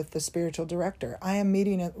said with the spiritual director, I am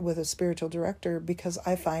meeting it with a spiritual director because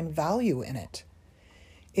I find value in it.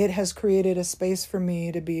 It has created a space for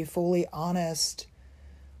me to be fully honest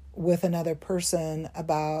with another person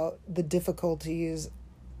about the difficulties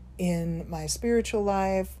in my spiritual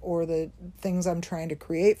life or the things I'm trying to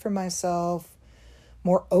create for myself,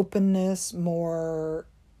 more openness, more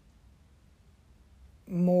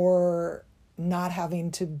not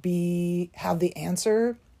having to have the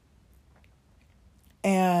answer.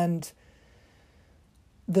 And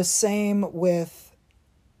the same with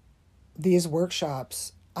these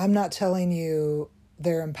workshops. I'm not telling you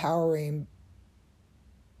they're empowering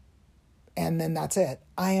and then that's it.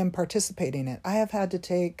 I am participating in it. I have had to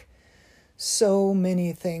take so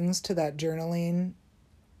many things to that journaling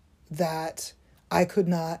that I could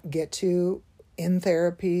not get to in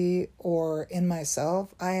therapy or in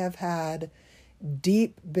myself. I have had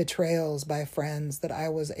deep betrayals by friends that I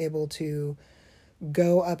was able to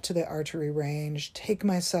go up to the archery range, take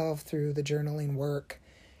myself through the journaling work,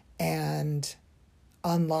 and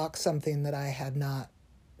unlock something that I had not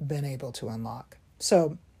been able to unlock.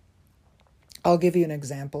 So I'll give you an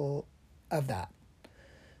example of that,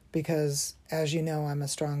 because as you know, I'm a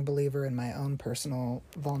strong believer in my own personal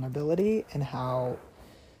vulnerability and how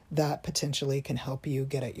that potentially can help you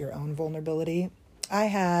get at your own vulnerability. I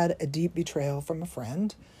had a deep betrayal from a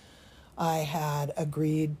friend. I had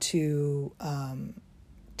agreed to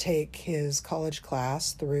take his college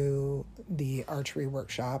class through the archery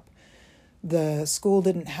workshop. The school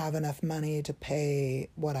didn't have enough money to pay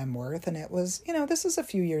what I'm worth. And it was, this is a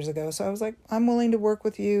few years ago. So I was like, I'm willing to work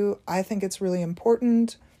with you. I think it's really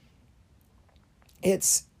important.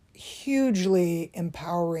 It's hugely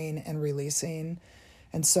empowering and releasing.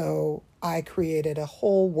 And so I created a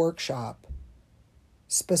whole workshop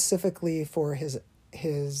specifically for his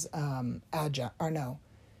adjunct, or no,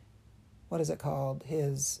 what is it called?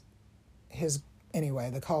 Anyway,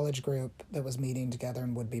 the college group that was meeting together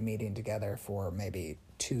and would be meeting together for maybe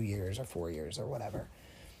 2 years or 4 years or whatever.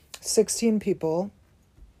 16 people.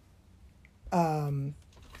 And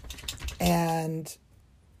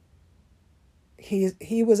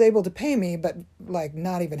he was able to pay me, but like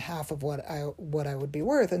not even half of what I would be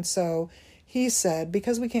worth. And so he said,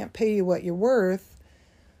 because we can't pay you what you're worth,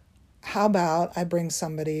 how about I bring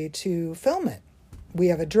somebody to film it? We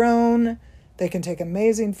have a drone. They can take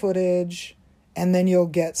amazing footage, and then you'll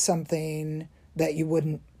get something that you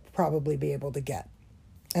wouldn't probably be able to get.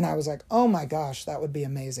 And I was like, oh my gosh, that would be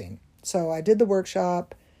amazing. So I did the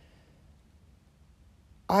workshop.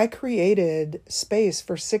 I created space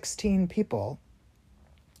for 16 people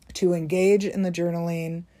to engage in the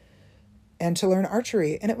journaling and to learn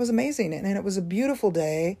archery. And it was amazing. And it was a beautiful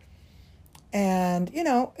day. And,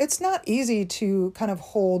 it's not easy to kind of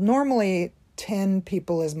hold. Normally, 10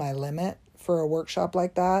 people is my limit for a workshop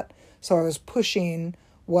like that. So I was pushing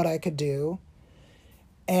what I could do.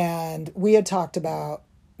 And we had talked about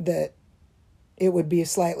that it would be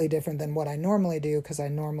slightly different than what I normally do, because I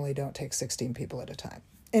normally don't take 16 people at a time.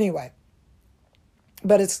 Anyway,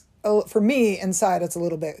 but it's, for me, inside, it's a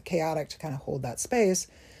little bit chaotic to kind of hold that space.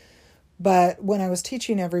 But when I was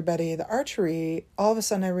teaching everybody the archery, all of a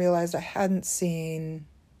sudden I realized I hadn't seen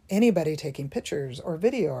anybody taking pictures or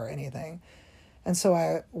video or anything. And so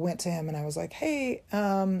I went to him and I was like, hey,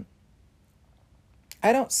 I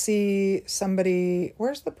don't see somebody.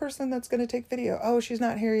 Where's the person that's going to take video? Oh, she's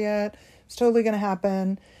not here yet. It's totally going to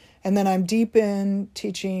happen. And then I'm deep in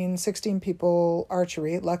teaching 16 people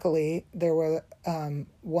archery. Luckily, there were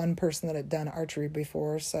one person that had done archery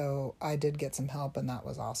before, so I did get some help, and that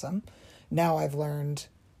was awesome. Now I've learned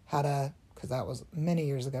how to, because that was many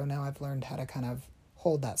years ago, now I've learned how to kind of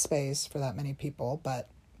hold that space for that many people. But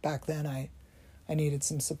back then I needed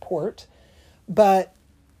some support. But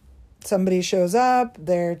somebody shows up,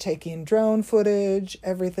 they're taking drone footage,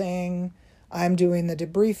 everything. I'm doing the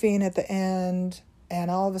debriefing at the end, and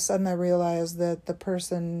all of a sudden I realize that the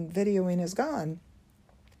person videoing is gone.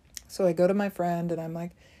 So I go to my friend and I'm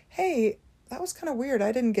like, hey, that was kind of weird.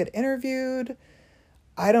 I didn't get interviewed.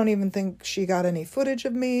 I don't even think she got any footage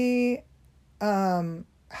of me.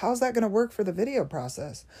 How's that going to work for the video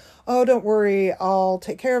process? Oh, don't worry. I'll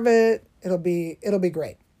take care of it. It'll be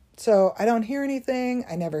great. So I don't hear anything.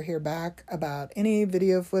 I never hear back about any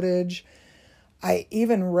video footage. I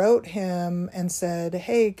even wrote him and said,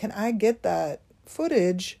 hey, can I get that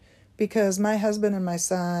footage? Because my husband and my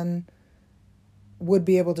son would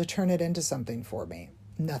be able to turn it into something for me.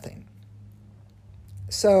 Nothing.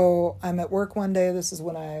 So I'm at work one day. This is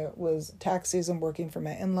when I was tax season working for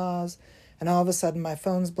my in-laws. And all of a sudden my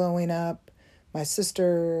phone's blowing up. My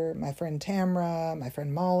sister, my friend Tamra, my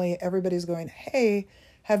friend Molly, everybody's going, hey,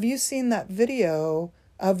 have you seen that video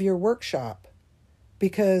of your workshop?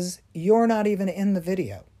 Because you're not even in the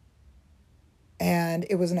video. And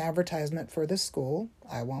it was an advertisement for this school.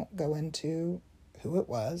 I won't go into who it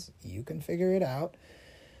was. You can figure it out.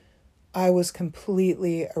 I was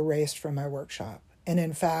completely erased from my workshop. And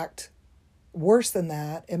in fact, worse than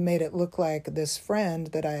that, it made it look like this friend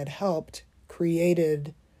that I had helped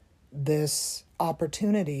created this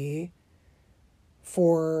opportunity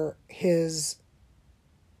for his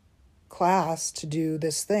class to do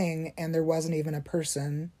this thing, and there wasn't even a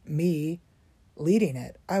person, me, leading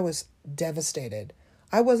it. I was devastated.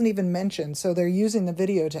 I wasn't even mentioned. So they're using the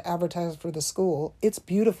video to advertise for the school. It's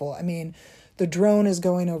beautiful. I mean, the drone is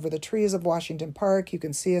going over the trees of Washington Park. You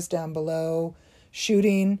can see us down below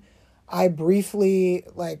shooting. I briefly,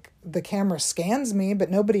 like, the camera scans me,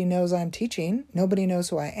 but nobody knows I'm teaching. Nobody knows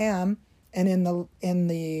who I am. And in the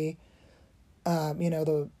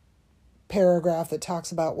the paragraph that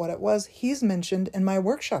talks about what it was, he's mentioned, and my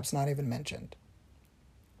workshop's not even mentioned.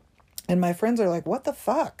 And my friends are like, what the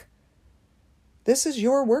fuck? This is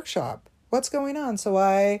your workshop. What's going on? So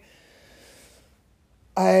I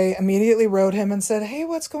immediately wrote him and said, hey,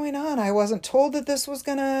 what's going on? I wasn't told that this was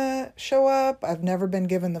going to show up. I've never been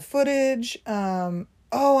given the footage. Oh,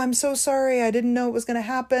 I'm so sorry. I didn't know it was going to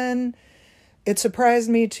happen. It surprised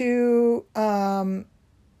me too. I'll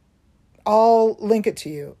link it to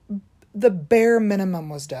you. The bare minimum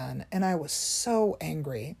was done. And I was so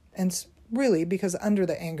angry. And really, because under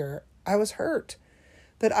the anger, I was hurt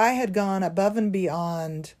that I had gone above and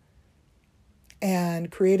beyond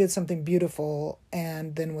and created something beautiful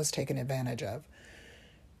and then was taken advantage of.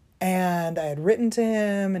 And I had written to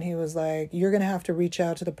him and he was like, you're going to have to reach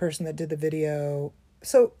out to the person that did the video.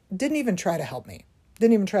 So didn't even try to help me.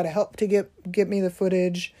 Didn't even try to help to get me the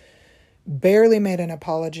footage. Barely made an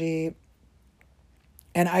apology.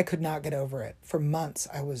 And I could not get over it. For months,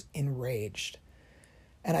 I was enraged.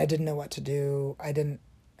 And I didn't know what to do. I didn't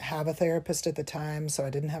have a therapist at the time, so I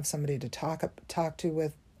didn't have somebody to talk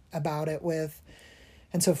to about it with.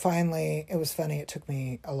 And so finally, it was funny. It took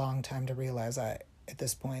me a long time to realize at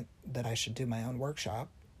this point that I should do my own workshop.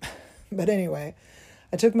 But anyway,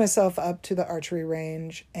 I took myself up to the archery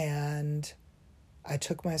range and I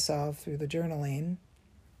took myself through the journaling.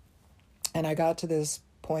 And I got to this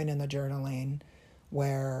point in the journaling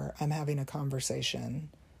where I'm having a conversation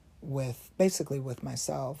basically with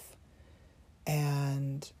myself.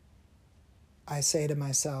 And I say to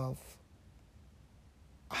myself,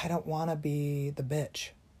 I don't want to be the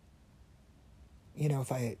bitch.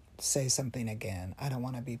 If I say something again, I don't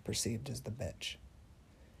want to be perceived as the bitch.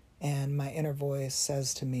 And my inner voice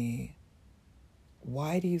says to me,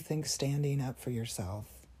 why do you think standing up for yourself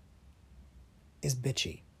is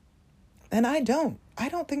bitchy? And I don't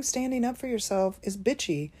think standing up for yourself is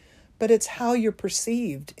bitchy, but it's how you're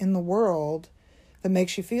perceived in the world that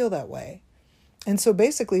makes you feel that way. And so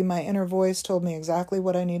basically my inner voice told me exactly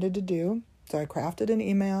what I needed to do. So I crafted an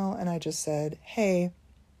email and I just said, hey,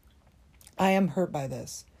 I am hurt by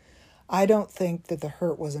this. I don't think that the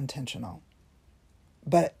hurt was intentional,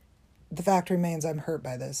 but the fact remains I'm hurt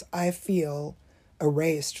by this. I feel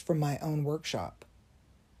erased from my own workshop.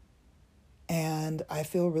 And I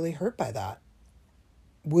feel really hurt by that.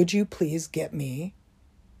 Would you please get me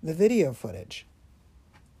the video footage?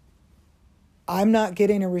 I'm not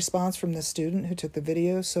getting a response from the student who took the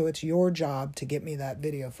video, so it's your job to get me that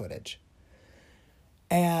video footage.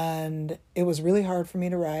 And it was really hard for me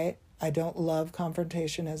to write. I don't love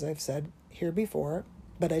confrontation, as I've said here before,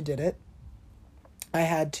 but I did it. I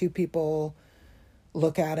had 2 people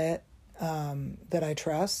look at it that I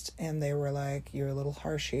trust, and they were like, you're a little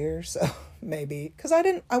harsh here, so maybe. Because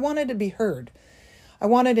I wanted to be heard. I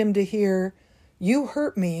wanted him to hear, you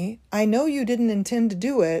hurt me. I know you didn't intend to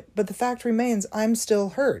do it, but the fact remains I'm still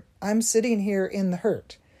hurt. I'm sitting here in the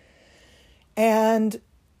hurt. And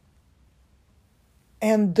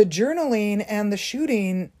the journaling and the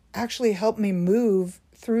shooting actually helped me move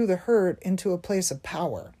through the hurt into a place of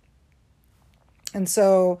power. And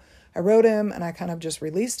so I wrote him and I kind of just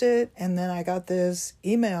released it. And then I got this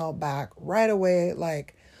email back right away,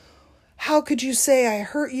 like, how could you say I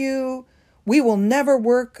hurt you? We will never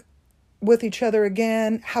work with each other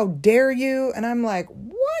again. How dare you? And I'm like,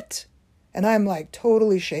 what? And I'm like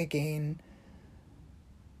totally shaking.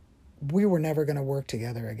 We were never going to work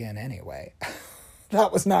together again anyway.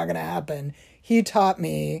 That was not going to happen. He taught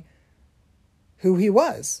me who he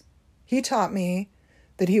was. He taught me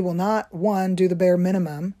that he will not, 1, do the bare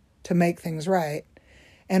minimum to make things right.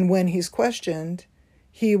 And when he's questioned,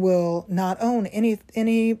 he will not own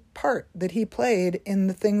any part that he played in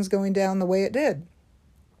the things going down the way it did.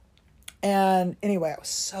 And anyway, I was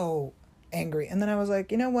so angry. And then I was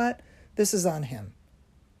like, you know what? This is on him.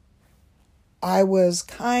 I was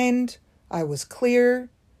kind, I was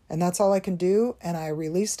clear, and that's all I can do. And I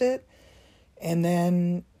released it. And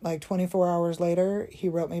then like 24 hours later, he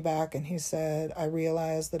wrote me back and he said, I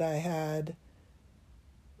realized that I had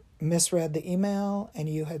misread the email and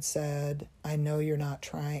you had said, I know you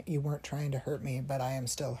weren't trying to hurt me, but I am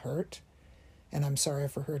still hurt and I'm sorry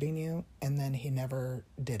for hurting you. And then he never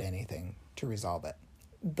did anything to resolve it.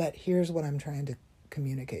 But here's what I'm trying to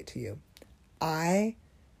communicate to you. I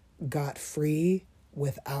got free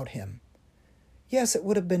without him. Yes, it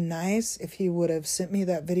would have been nice if he would have sent me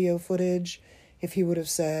that video footage, if he would have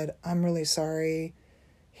said, I'm really sorry,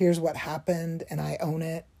 here's what happened, and I own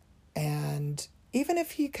it. And even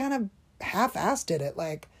if he kind of half-assed did it,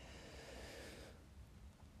 like,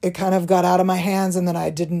 it kind of got out of my hands, and then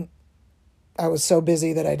I was so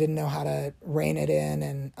busy that I didn't know how to rein it in,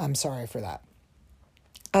 and I'm sorry for that.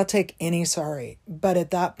 I'll take any sorry. But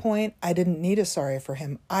at that point, I didn't need a sorry for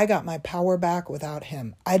him. I got my power back without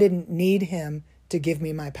him. I didn't need him to give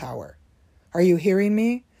me my power. Are you hearing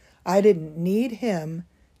me? I didn't need him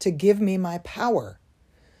to give me my power.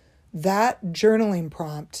 That journaling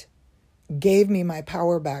prompt gave me my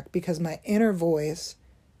power back because my inner voice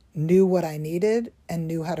knew what I needed and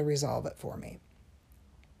knew how to resolve it for me.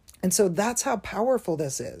 And so that's how powerful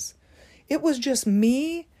this is. It was just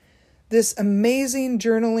me, this amazing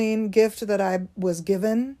journaling gift that I was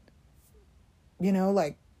given,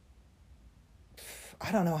 like,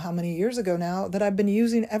 I don't know how many years ago now, that I've been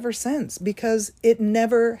using ever since because it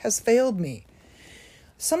never has failed me.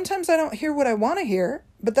 Sometimes I don't hear what I want to hear,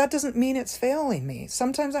 but that doesn't mean it's failing me.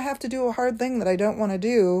 Sometimes I have to do a hard thing that I don't want to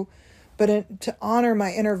do, but to honor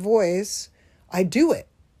my inner voice, I do it.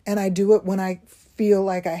 And I do it when I feel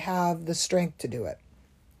like I have the strength to do it.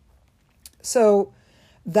 So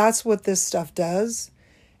that's what this stuff does.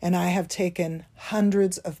 And I have taken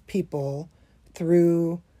hundreds of people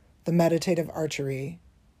through the meditative archery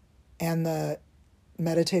and the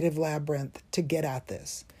meditative labyrinth to get at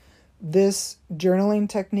this. This journaling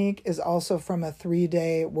technique is also from a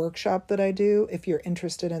 3-day workshop that I do. If you're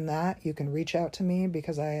interested in that, you can reach out to me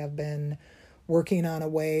because I have been working on a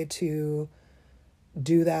way to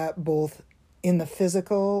do that both in the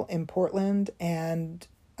physical in Portland and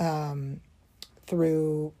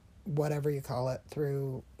through whatever you call it,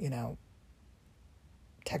 through,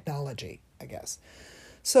 technology, I guess.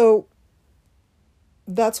 So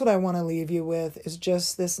that's what I want to leave you with, is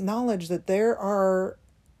just this knowledge that there are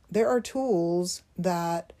tools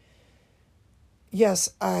that,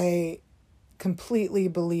 yes, I completely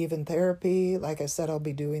believe in therapy. Like I said, I'll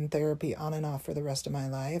be doing therapy on and off for the rest of my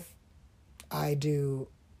life. I do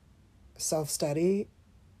self-study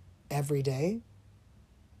every day,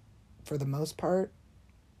 for the most part.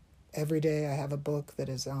 Every day I have a book that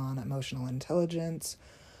is on emotional intelligence,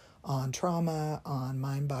 on trauma, on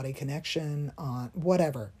mind-body connection, on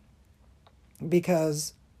whatever.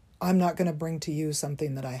 Because I'm not going to bring to you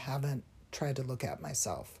something that I haven't tried to look at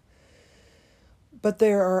myself. But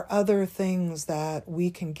there are other things that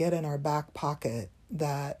we can get in our back pocket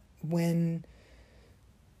that when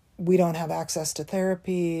we don't have access to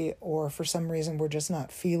therapy, or for some reason we're just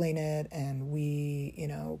not feeling it and we,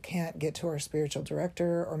 can't get to our spiritual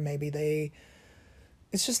director, or maybe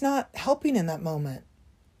it's just not helping in that moment,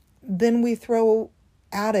 then we throw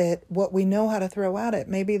at it what we know how to throw at it.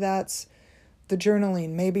 Maybe that's the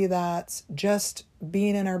journaling. Maybe that's just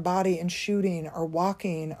being in our body and shooting or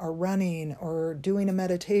walking or running or doing a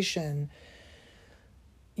meditation.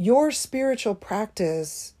 Your spiritual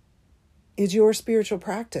practice is your spiritual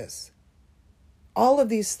practice. All of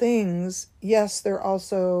these things, yes, they're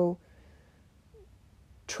also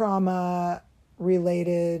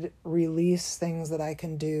trauma-related release things that I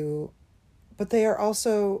can do, but they are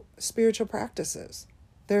also spiritual practices.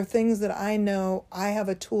 They're things that I know I have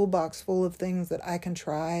a toolbox full of things that I can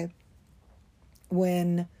try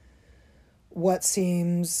when what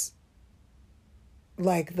seems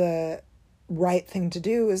like the right thing to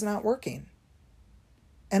do is not working.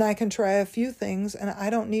 And I can try a few things, and I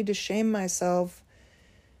don't need to shame myself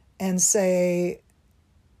and say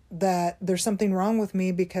that there's something wrong with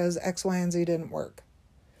me because X, Y, and Z didn't work.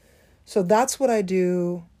 So that's what I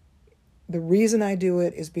do. The reason I do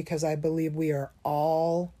it is because I believe we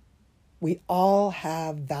all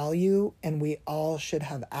have value, and we all should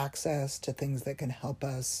have access to things that can help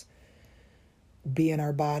us be in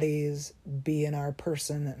our bodies, be in our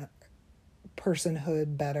personhood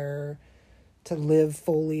better, to live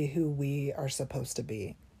fully who we are supposed to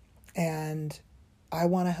be. And I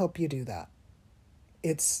want to help you do that.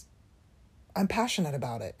 I'm passionate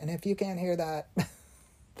about it. And if you can't hear that,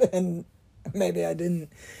 then maybe I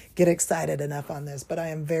didn't get excited enough on this, but I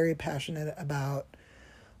am very passionate about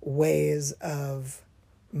ways of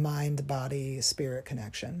mind, body, spirit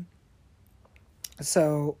connection.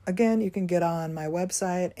 So again, you can get on my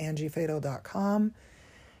website, angiefatal.com,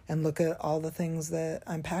 and look at all the things that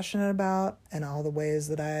I'm passionate about and all the ways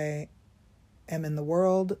that I am in the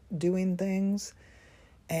world doing things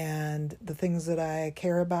and the things that I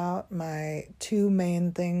care about. My two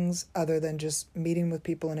main things, other than just meeting with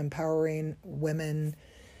people and empowering women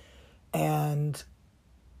and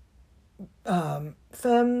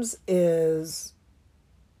femmes, is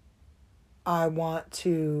I want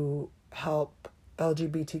to help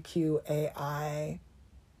LGBTQAI,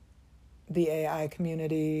 the AI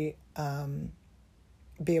community,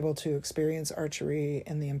 be able to experience archery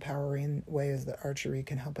in the empowering ways that archery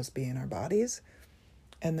can help us be in our bodies.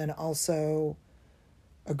 And then also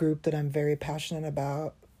a group that I'm very passionate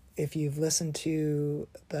about. If you've listened to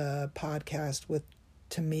the podcast with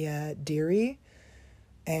Tamia Deary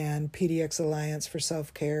and PDX Alliance for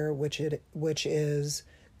Self-Care, which is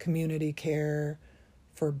community care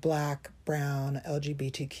for Black, Brown,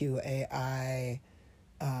 LGBTQAI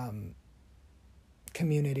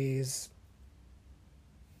communities,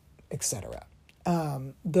 etc.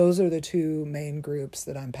 Those are the two main groups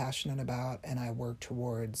that I'm passionate about and I work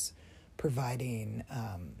towards providing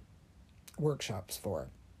workshops for.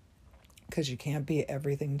 Because you can't be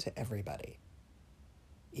everything to everybody,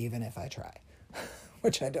 even if I try,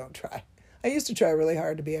 which I don't try. I used to try really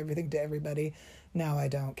hard to be everything to everybody. Now I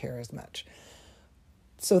don't care as much.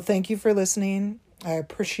 So thank you for listening. I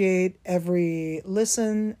appreciate every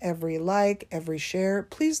listen, every like, every share.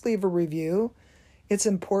 Please leave a review. It's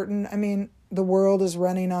important. I mean, the world is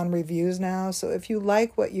running on reviews now. So if you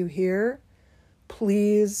like what you hear,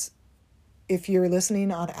 please, if you're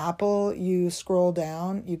listening on Apple, you scroll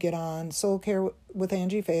down, you get on Soul Care with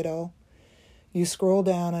Angie Fatal. You scroll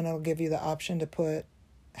down and it'll give you the option to put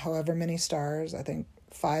however many stars, I think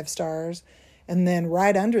 5 stars. And then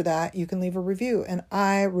right under that, you can leave a review. And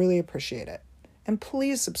I really appreciate it. And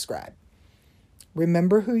please subscribe.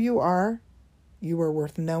 Remember who you are. You are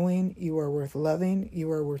worth knowing. You are worth loving.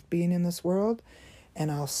 You are worth being in this world.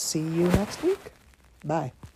 And I'll see you next week. Bye.